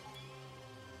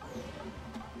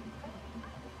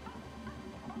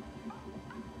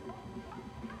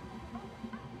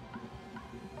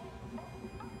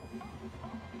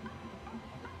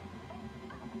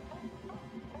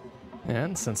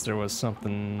 And since there was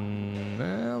something,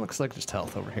 looks like just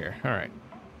health over here. All right,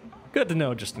 good to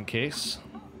know just in case.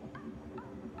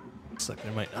 Looks like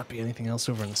there might not be anything else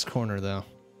over in this corner though.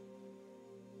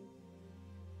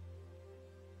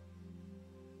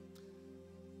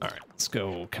 All right, let's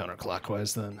go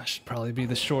counterclockwise then. That should probably be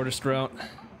the shortest route.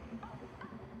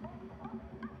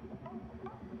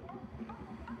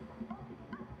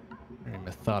 Very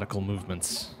methodical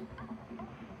movements.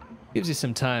 Gives you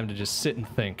some time to just sit and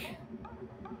think.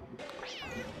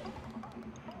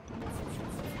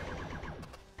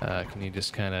 Can you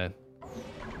just kind of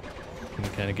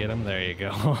get him? There you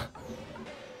go. All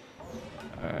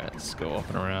right, let's go up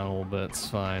and around a little bit. It's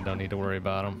fine. Don't need to worry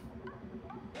about him.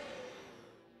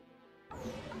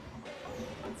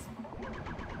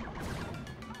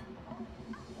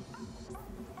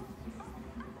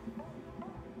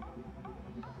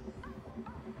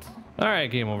 All right,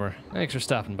 game over. Thanks for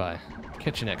stopping by.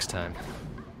 Catch you next time.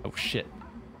 Oh shit,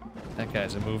 that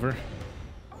guy's a mover.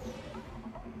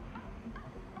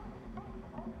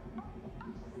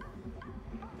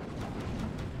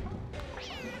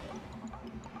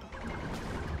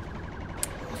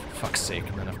 Fuck's sake,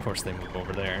 and then of course they move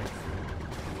over there.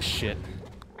 Shit.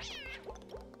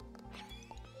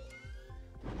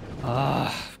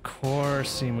 Ah, of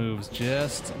course he moves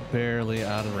just barely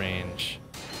out of range.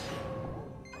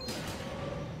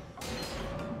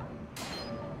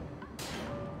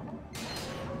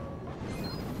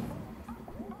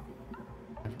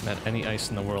 I've met any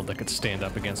ice in the world that could stand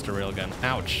up against a railgun.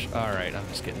 Ouch. Alright, I'm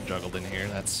just getting juggled in here.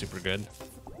 That's super good.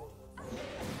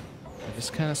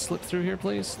 Just kind of slip through here,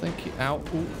 please. Thank you. Ow.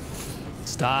 Ooh.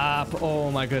 Stop. Oh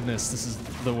my goodness. This is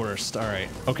the worst. All right.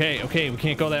 Okay, okay. We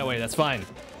can't go that way. That's fine.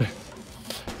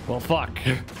 Well, fuck.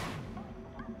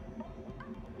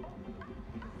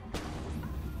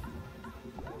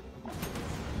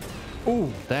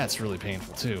 Ooh, that's really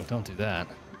painful too. Don't do that.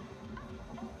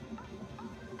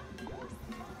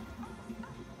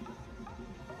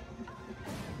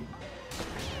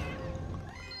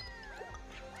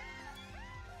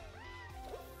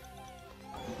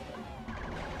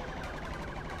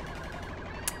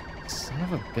 Son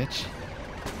of a bitch.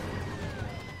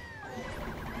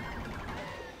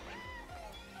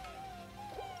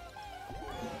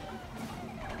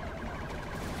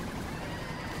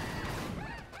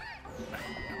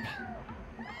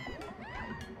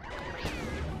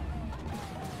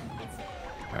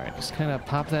 Alright, just kind of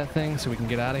pop that thing so we can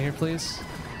get out of here, please.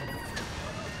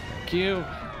 Thank you.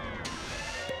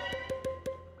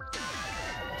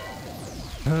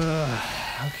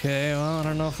 Okay, well, I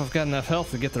don't know if I've got enough health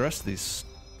to get the rest of these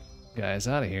guys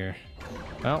out of here.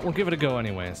 Well, we'll give it a go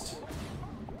anyways.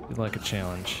 You'd like a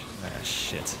challenge. Ah,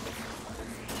 shit.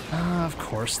 Ah, of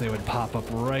course they would pop up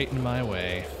right in my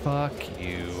way. Fuck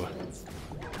you.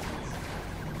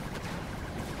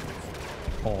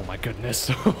 Oh my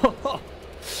goodness.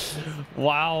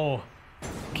 Wow.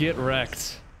 Get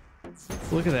wrecked.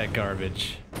 Look at that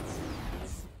garbage.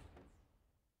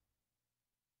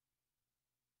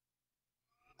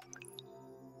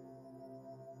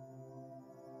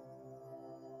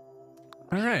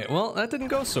 Alright, well, that didn't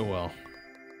go so well.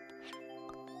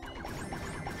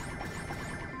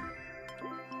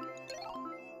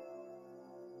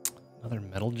 Another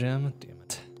metal gem? Damn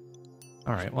it.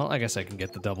 Alright, well, I guess I can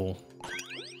get the double.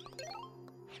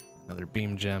 Another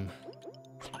beam gem.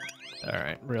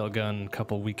 Alright, railgun,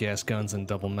 couple weak-ass guns, and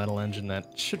double metal engine.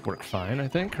 That should work fine, I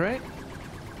think, right?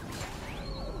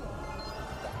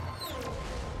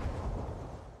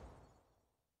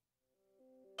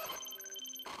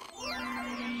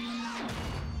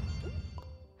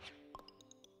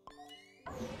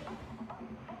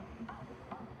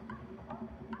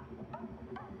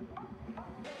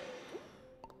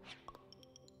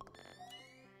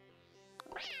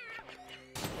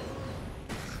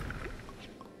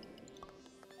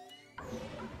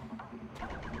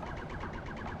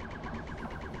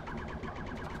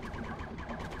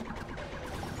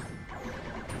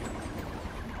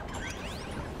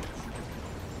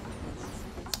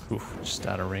 Oof, just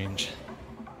out of range.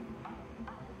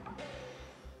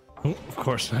 Ooh, of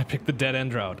course, I picked the dead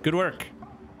end route. Good work.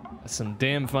 That's some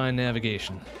damn fine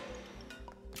navigation.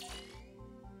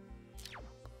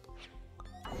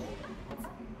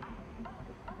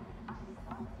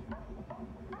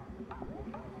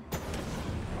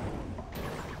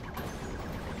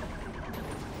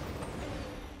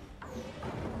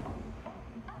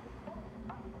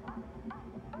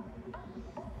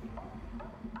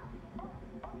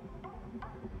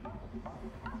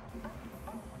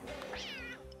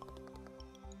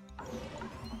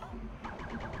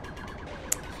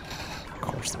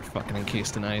 They're fucking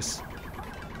encased in ice.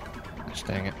 Gosh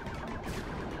dang it.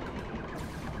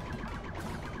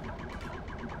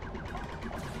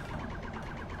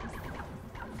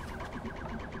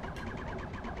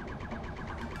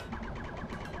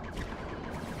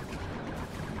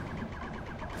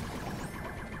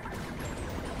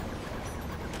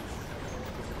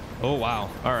 Oh, wow.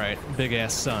 All right. Big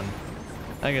ass sun.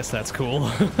 I guess that's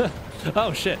cool.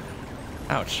 Oh, shit.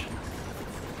 Ouch.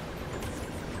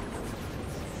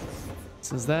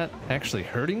 So is that actually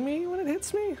hurting me when it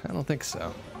hits me? I don't think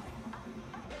so.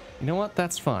 You know what?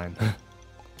 That's fine.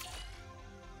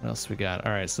 What else we got?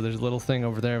 All right, so there's a little thing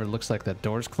over there. It looks like that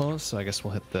door's closed, so I guess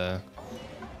we'll hit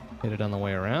it on the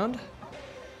way around.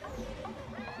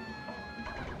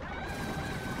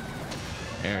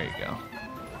 There you go.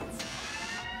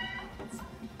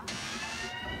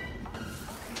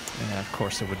 And of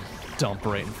course it would dump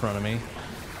right in front of me.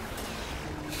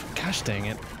 Gosh dang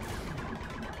it.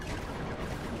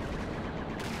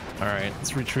 All right,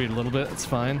 let's retreat a little bit. It's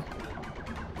fine.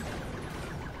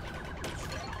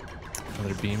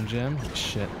 Another beam gem.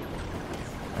 Shit.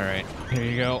 All right, here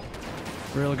you go.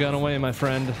 Railgun away, my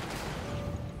friend.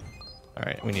 All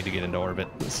right, we need to get into orbit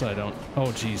so I don't...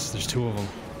 Oh, geez, there's two of them.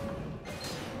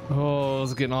 Oh,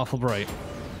 it's getting awful bright.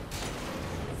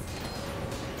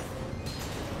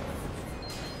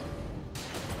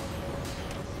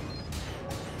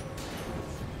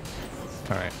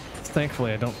 All right.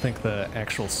 Thankfully, I don't think the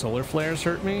actual solar flares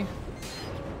hurt me.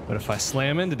 But if I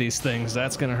slam into these things,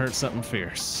 that's going to hurt something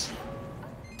fierce.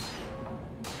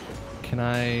 Can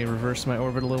I reverse my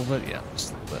orbit a little bit? Yeah,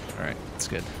 just a little bit. All right, that's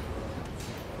good.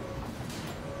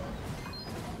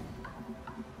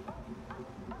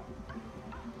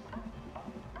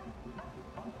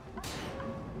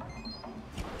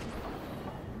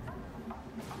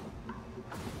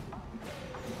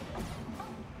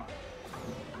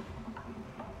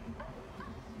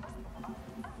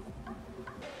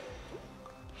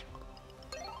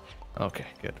 Okay,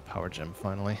 good. Power gem,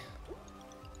 finally.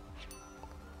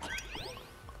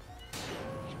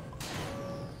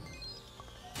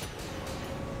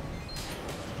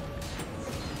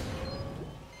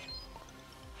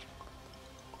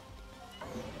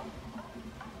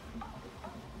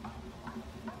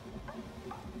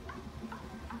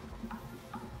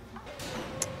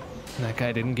 And that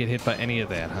guy didn't get hit by any of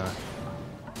that, huh?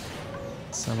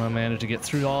 Somehow managed to get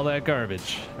through all that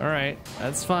garbage. Alright,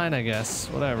 that's fine, I guess.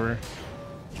 Whatever.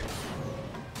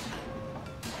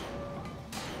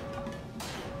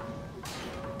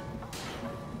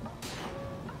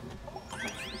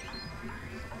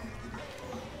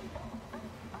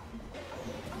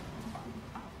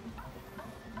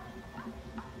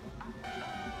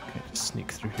 Okay, just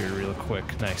sneak through here real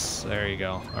quick. Nice. There you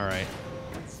go. Alright.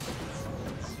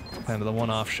 Kind of the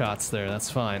one-off shots there.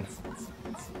 That's fine.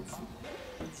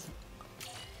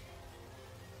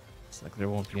 Like there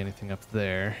won't be anything up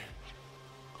there.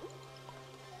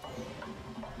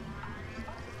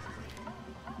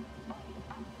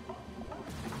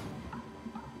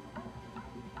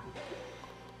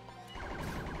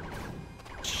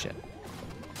 Shit.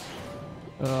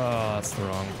 Oh, that's the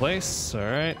wrong place. All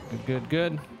right, good, good,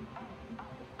 good.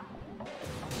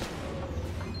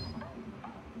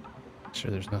 Sure,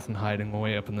 there's nothing hiding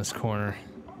way up in this corner.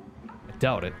 I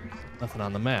doubt it. Nothing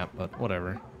on the map, but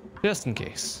whatever. Just in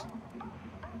case.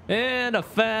 And a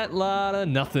fat lot of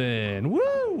nothing.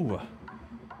 Woo!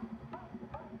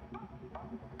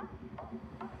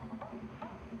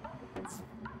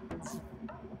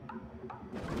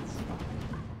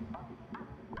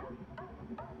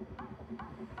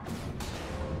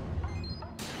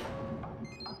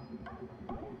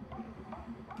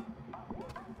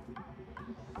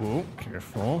 Ooh,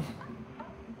 careful.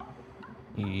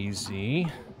 Easy.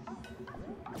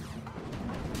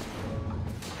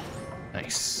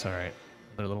 Nice. All right.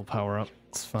 Another little power up.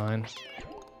 It's fine.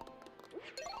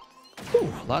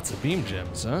 Ooh, lots of beam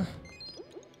gems, huh?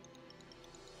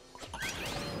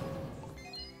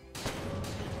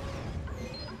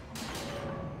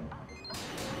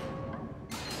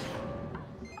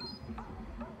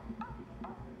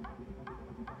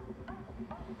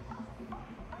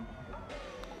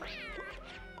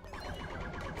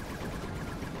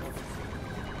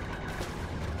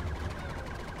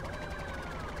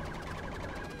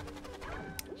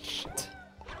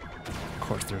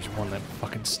 Of course, there's one that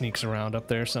fucking sneaks around up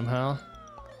there somehow.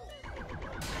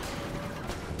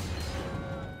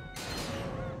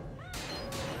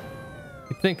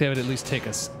 You'd think they would at least take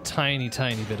a tiny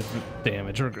bit of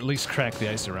damage, or at least crack the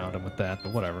ice around them with that,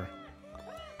 but whatever.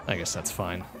 I guess that's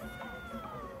fine.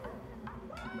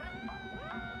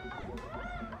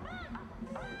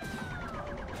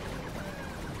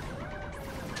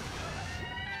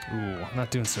 Ooh, I'm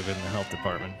not doing so good in the health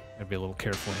department. I'd be a little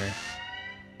careful here.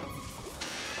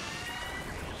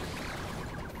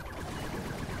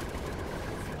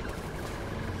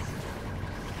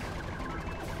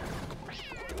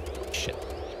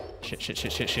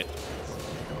 Shit.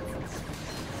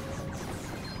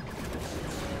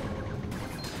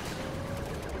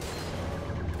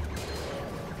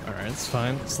 Alright, it's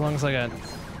fine. As long as I got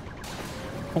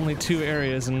only 2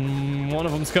 areas and one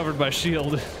of them's covered by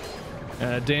shield.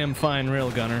 Damn fine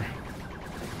railgunner.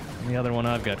 And the other one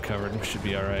I've got covered. Should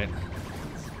be alright.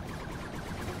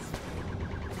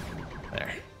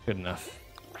 There. Good enough.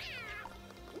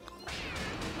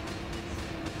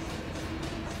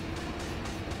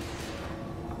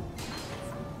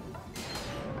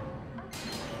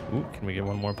 Ooh, can we get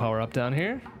one more power up down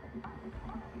here?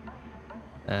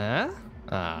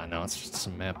 No, it's just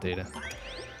some map data.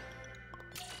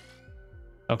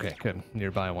 Okay, good.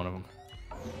 Nearby one of them.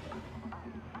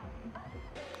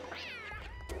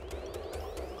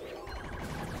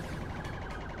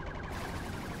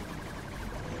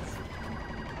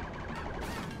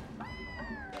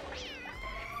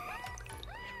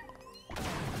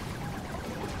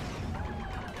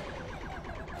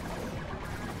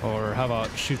 Or how about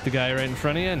shoot the guy right in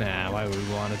front of you? Nah, why would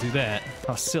we want to do that?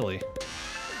 How silly.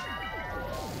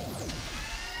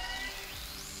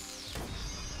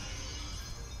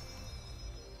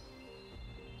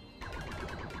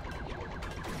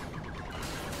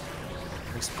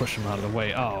 Let's push him out of the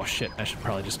way. Oh shit, I should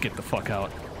probably just get the fuck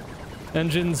out.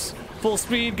 Engines, full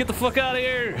speed, get the fuck out of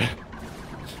here!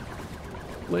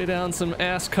 Lay down some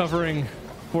ass covering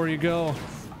before you go.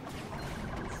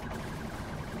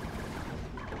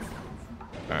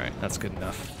 Alright, that's good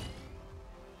enough.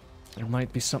 There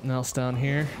might be something else down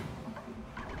here.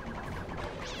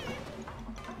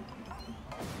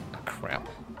 Oh, crap.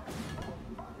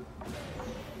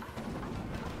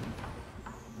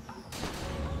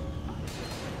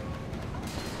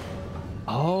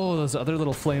 Oh, those other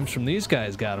little flames from these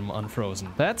guys got them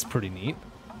unfrozen. That's pretty neat.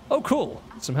 Oh, cool.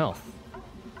 Some health.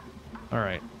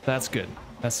 Alright, that's good.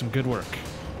 That's some good work.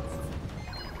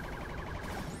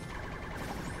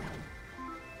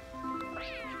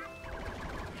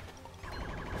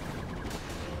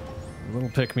 A little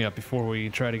pick me up before we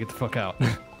try to get the fuck out.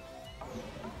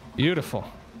 Beautiful.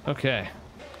 Okay.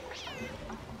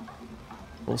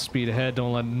 Full speed ahead.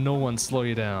 Don't let no one slow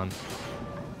you down.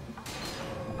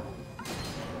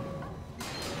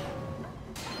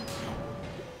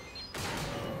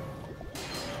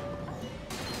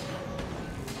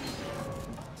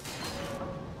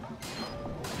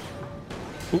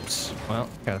 Oops. Well,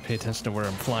 gotta pay attention to where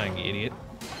I'm flying, you idiot.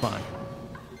 Come on.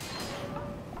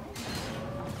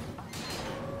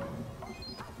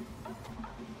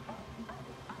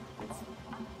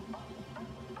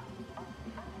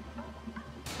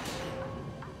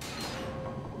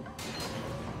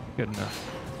 Good enough.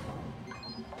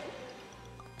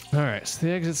 Alright, so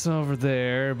the exit's over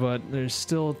there, but there's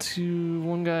still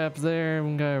one guy up there,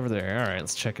 one guy over there. Alright,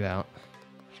 let's check it out.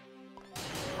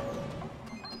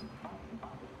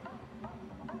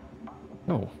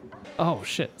 Oh. Oh,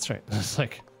 shit, that's right. It's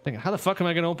like, thinking, how the fuck am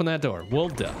I gonna open that door? Well,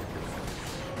 duh.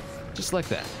 Just like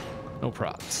that. No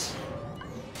props.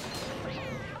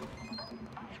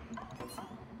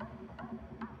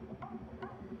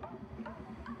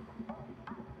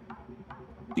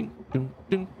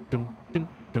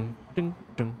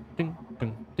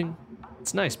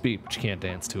 It's a nice beat, but you can't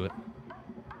dance to it.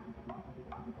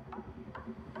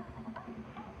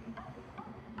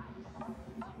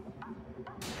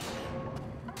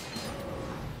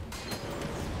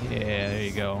 Yeah, there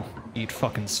you go. Eat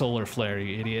fucking solar flare,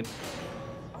 you idiot.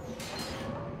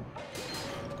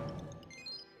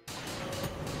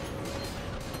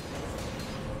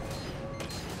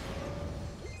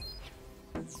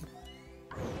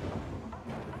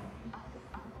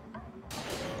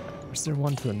 Was there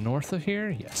one to the north of here?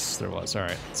 Yes, there was.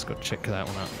 Alright, let's go check that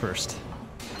one out first.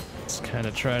 Let's kind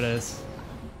of try to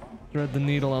thread the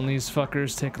needle on these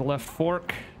fuckers. Take the left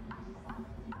fork.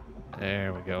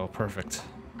 There we go. Perfect.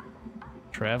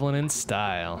 Traveling in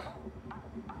style.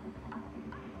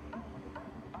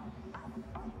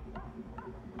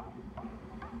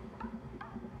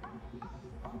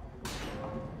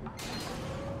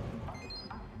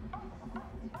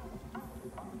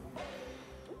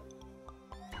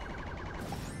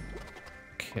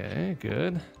 Okay,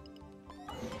 good.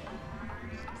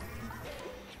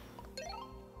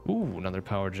 Ooh, another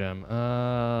power gem.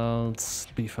 Let's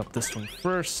beef up this one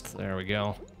first. There we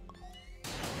go.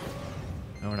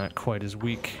 Now we're not quite as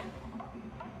weak.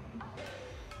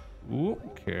 Ooh,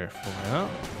 careful now.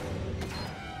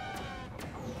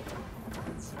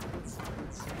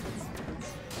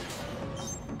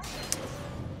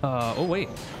 Oh wait,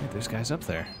 there's guys up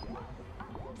there.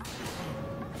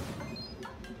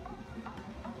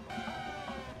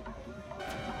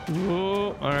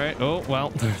 Ooh, all right. Oh,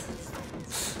 well.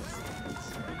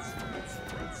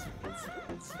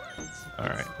 All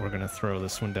right, we're gonna throw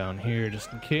this one down here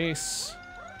just in case.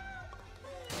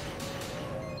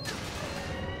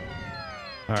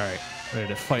 Alright, ready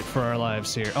to fight for our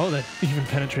lives here. Oh, that even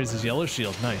penetrates his yellow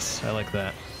shield. Nice, I like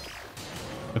that.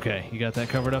 Okay, you got that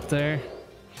covered up there?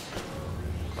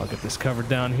 I'll get this covered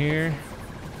down here.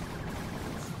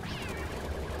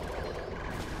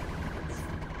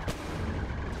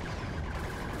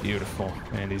 Beautiful.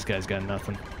 And these guys got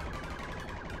nothing.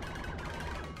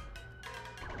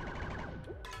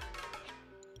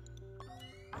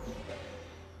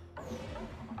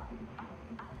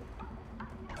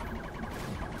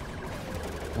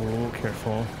 Oh,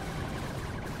 careful.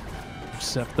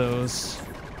 Intercept those.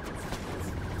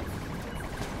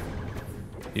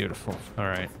 Beautiful. All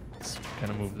right. Let's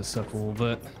kind of move this up a little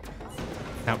bit.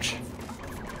 Ouch.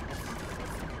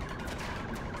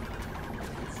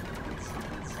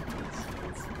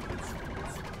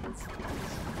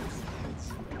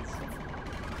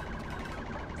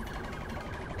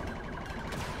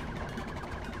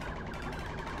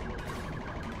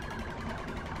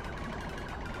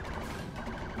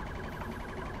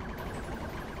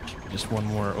 Just one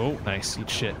more. Oh, nice. Eat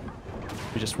shit.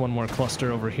 Just one more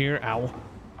cluster over here. Ow.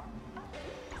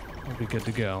 We'll be good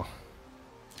to go.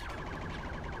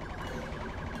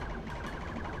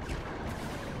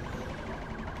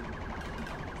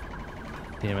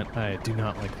 Damn it. I do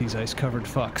not like these ice-covered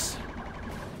fucks.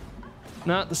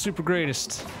 Not the super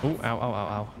greatest. Oh, ow, ow, ow,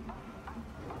 ow.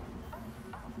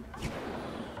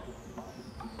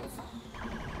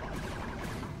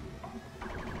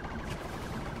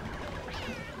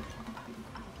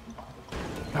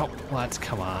 Oh, what?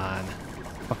 Come on.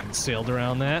 Fucking sailed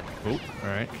around that. Oh,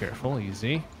 alright, careful,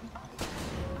 easy.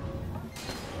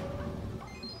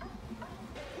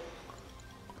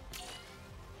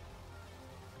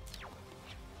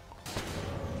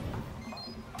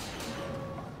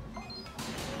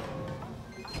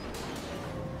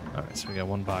 Alright, so we got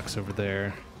one box over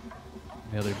there.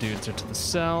 The other dudes are to the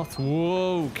south.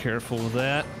 Whoa, careful with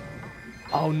that.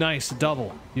 Oh, nice, a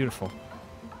double. Beautiful.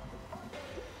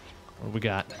 What do we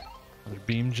got? Another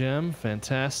beam gem,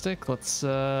 fantastic. Let's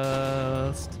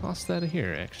toss that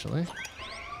here, actually.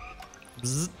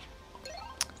 Bzz.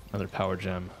 Another power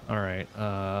gem. All right,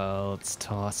 let's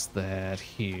toss that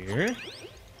here.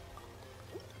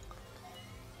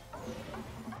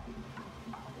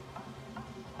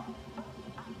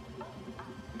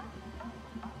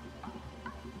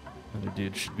 Another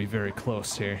dude should be very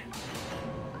close here.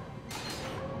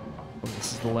 Oh,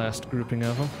 this is the last grouping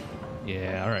of them.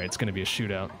 Yeah, alright, it's gonna be a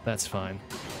shootout. That's fine.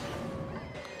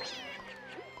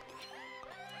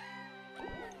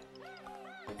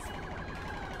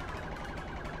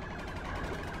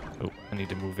 Oh, I need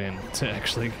to move in to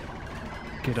actually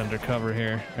get under cover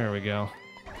here. There we go.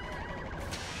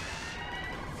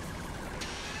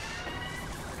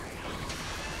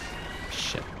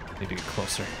 Shit, I need to get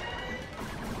closer.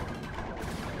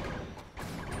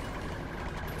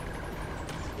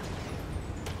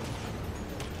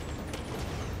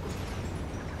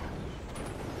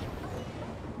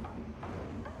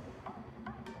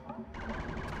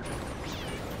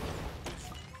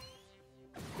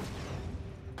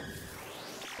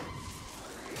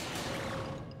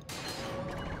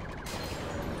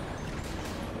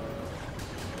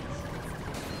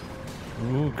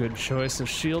 Ooh, good choice of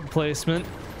shield placement.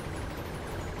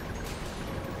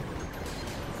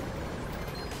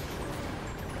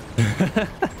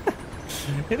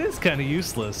 It is kind of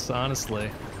useless, honestly.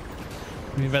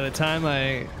 I mean, by the time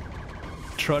I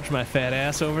trudge my fat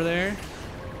ass over there,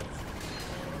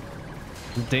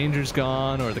 the danger's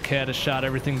gone, or the cat has shot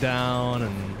everything down,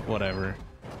 and whatever.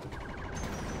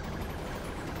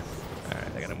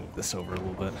 Alright, I gotta move this over a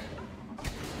little bit.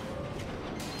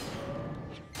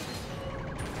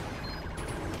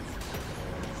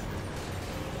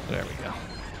 There we go.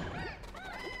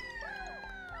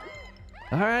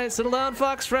 Alright, settle down,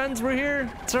 Fox friends. We're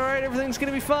here. It's alright. Everything's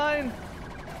gonna be fine.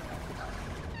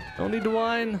 Don't need to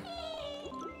whine.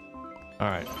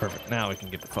 Alright, perfect. Now we can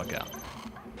get the fuck out.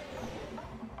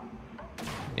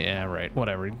 Yeah, right.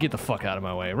 Whatever. Get the fuck out of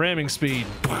my way. Ramming speed.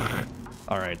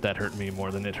 Alright, that hurt me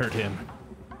more than it hurt him.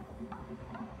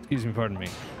 Excuse me, pardon me.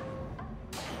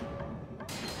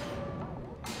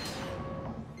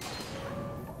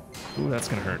 Ooh, that's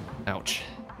gonna hurt. Ouch.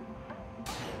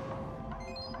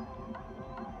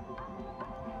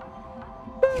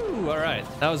 Woo! Alright,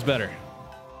 that was better.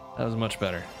 That was much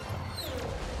better.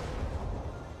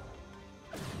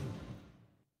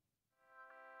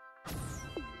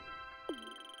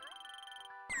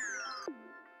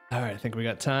 Alright, I think we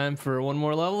got time for one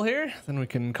more level here. Then we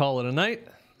can call it a night.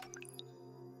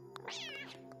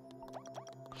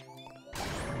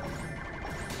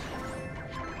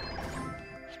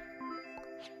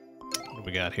 What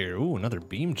do we got here? Ooh, another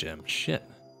beam gem. Shit.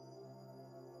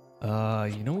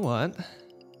 You know what?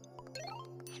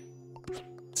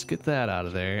 Let's get that out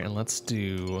of there, and let's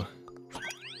do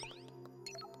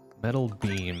metal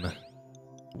beam.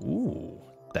 Ooh,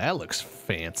 that looks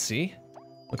fancy.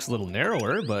 Looks a little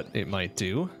narrower, but it might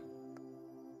do.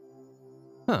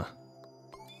 Huh.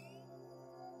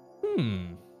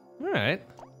 Alright.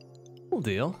 Cool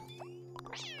deal.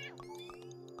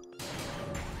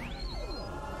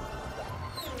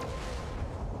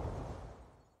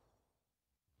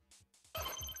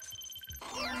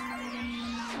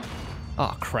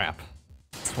 Oh, crap.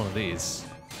 It's one of these.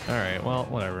 Alright, well,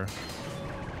 whatever.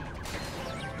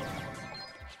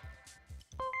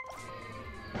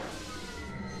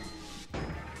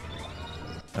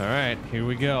 Alright, here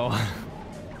we go.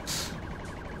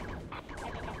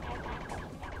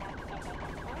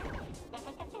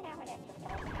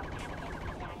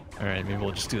 Alright, maybe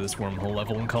we'll just do this wormhole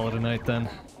level and call it a night then.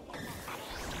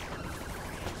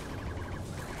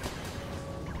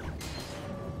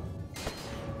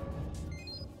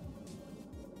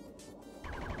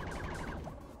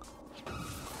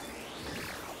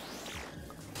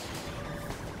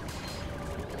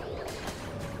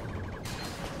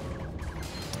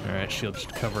 Alright, shield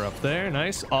should cover up there.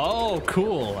 Nice. Oh,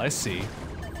 cool. I see.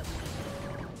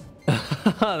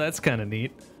 That's kind of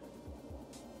neat.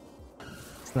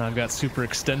 So now I've got super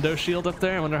extendo shield up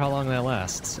there. I wonder how long that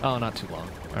lasts. Oh, not too long.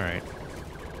 Alright.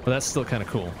 But that's still kind of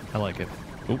cool. I like it.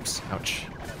 Oops. Ouch.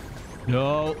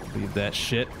 No. Leave that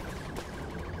shit.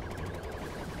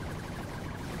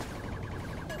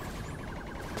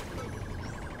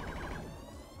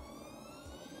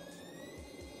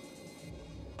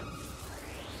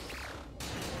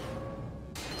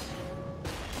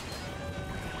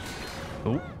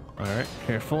 Oh, alright,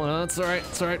 careful. No, it's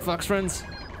alright, fox friends.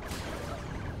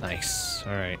 Nice,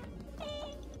 alright.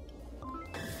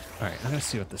 Alright, I'm gonna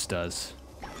see what this does.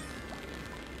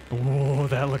 Oh,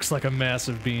 that looks like a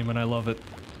massive beam, and I love it.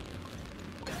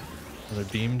 Another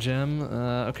beam gem,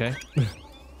 okay.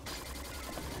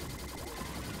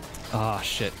 Ah,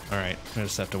 shit, alright. I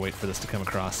just have to wait for this to come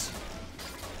across.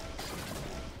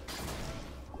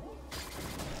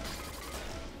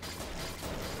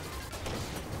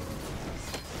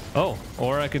 Oh,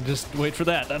 or I could just wait for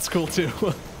that. That's cool too.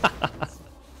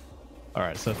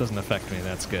 Alright, so it doesn't affect me.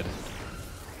 That's good.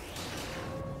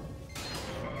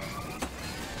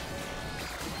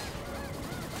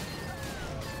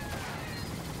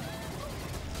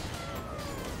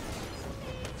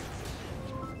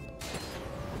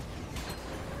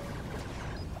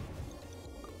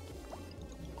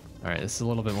 Alright, this is a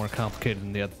little bit more complicated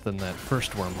than that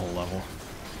first wormhole level.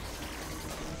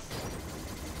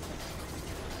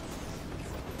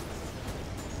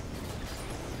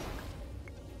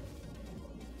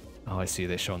 Oh, I see.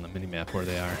 They show on the minimap where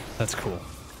they are. That's cool.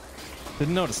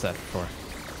 Didn't notice that before.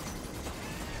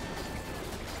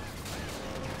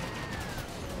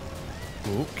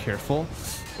 Ooh, careful.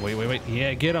 Wait, wait, wait.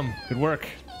 Yeah, get him. Good work.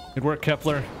 Good work,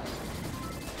 Kepler.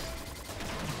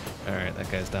 Alright,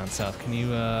 that guy's down south. Can you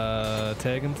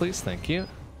tag him, please? Thank you.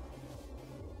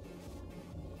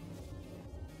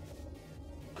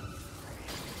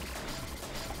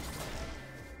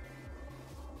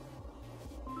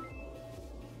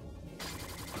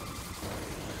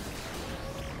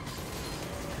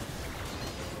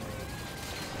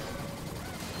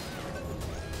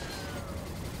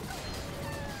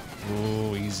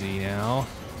 Ooh, easy now.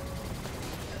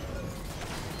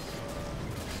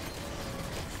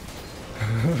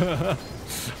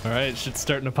 Alright, shit's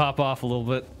starting to pop off a little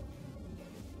bit.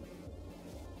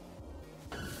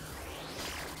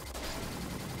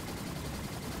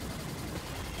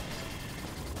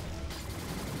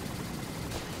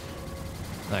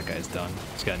 That guy's done.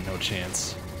 He's got no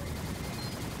chance.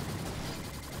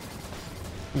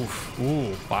 Oof.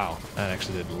 Ooh, wow. That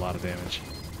actually did a lot of damage.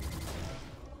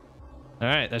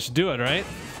 Alright, that should do it, right?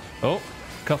 Oh,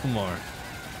 a couple more.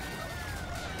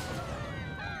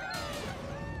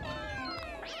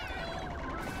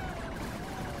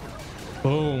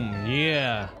 Boom,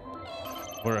 yeah.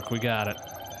 Work, we got it.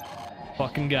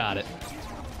 Fucking got it.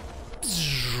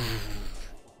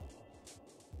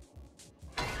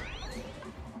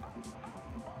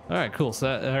 Alright, cool. So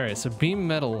that, alright, so beam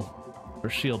metal for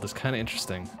shield is kind of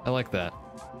interesting. I like that.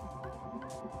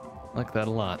 I like that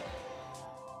a lot.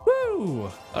 Woo!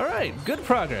 Alright, good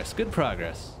progress, good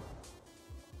progress.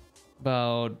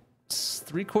 About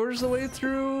 3/4 of the way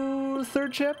through the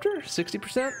third chapter?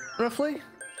 60% roughly?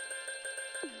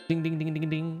 Ding, ding, ding, ding,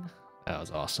 ding. That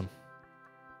was awesome.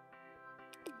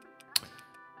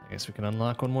 I guess we can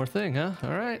unlock one more thing, huh?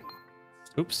 Alright.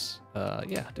 Oops.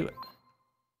 Yeah, do it.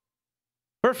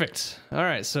 Perfect. All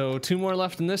right, so 2 more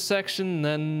left in this section, and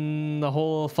then the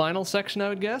whole final section, I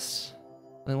would guess.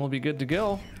 Then we'll be good to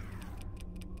go.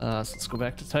 So let's go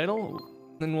back to title.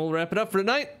 Then we'll wrap it up for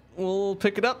tonight. We'll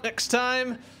pick it up next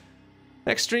time.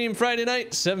 Next stream Friday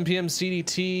night, 7 p.m.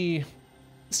 CDT.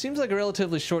 Seems like a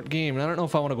relatively short game, and I don't know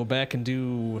if I want to go back and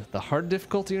do the hard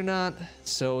difficulty or not.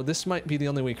 So this might be the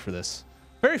only week for this.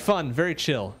 Very fun, very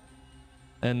chill.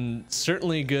 And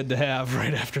certainly good to have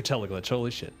right after Teleglitch.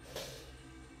 Holy shit.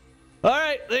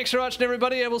 Alright, thanks for watching,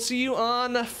 everybody. I will see you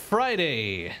on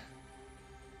Friday.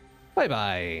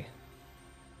 Bye-bye.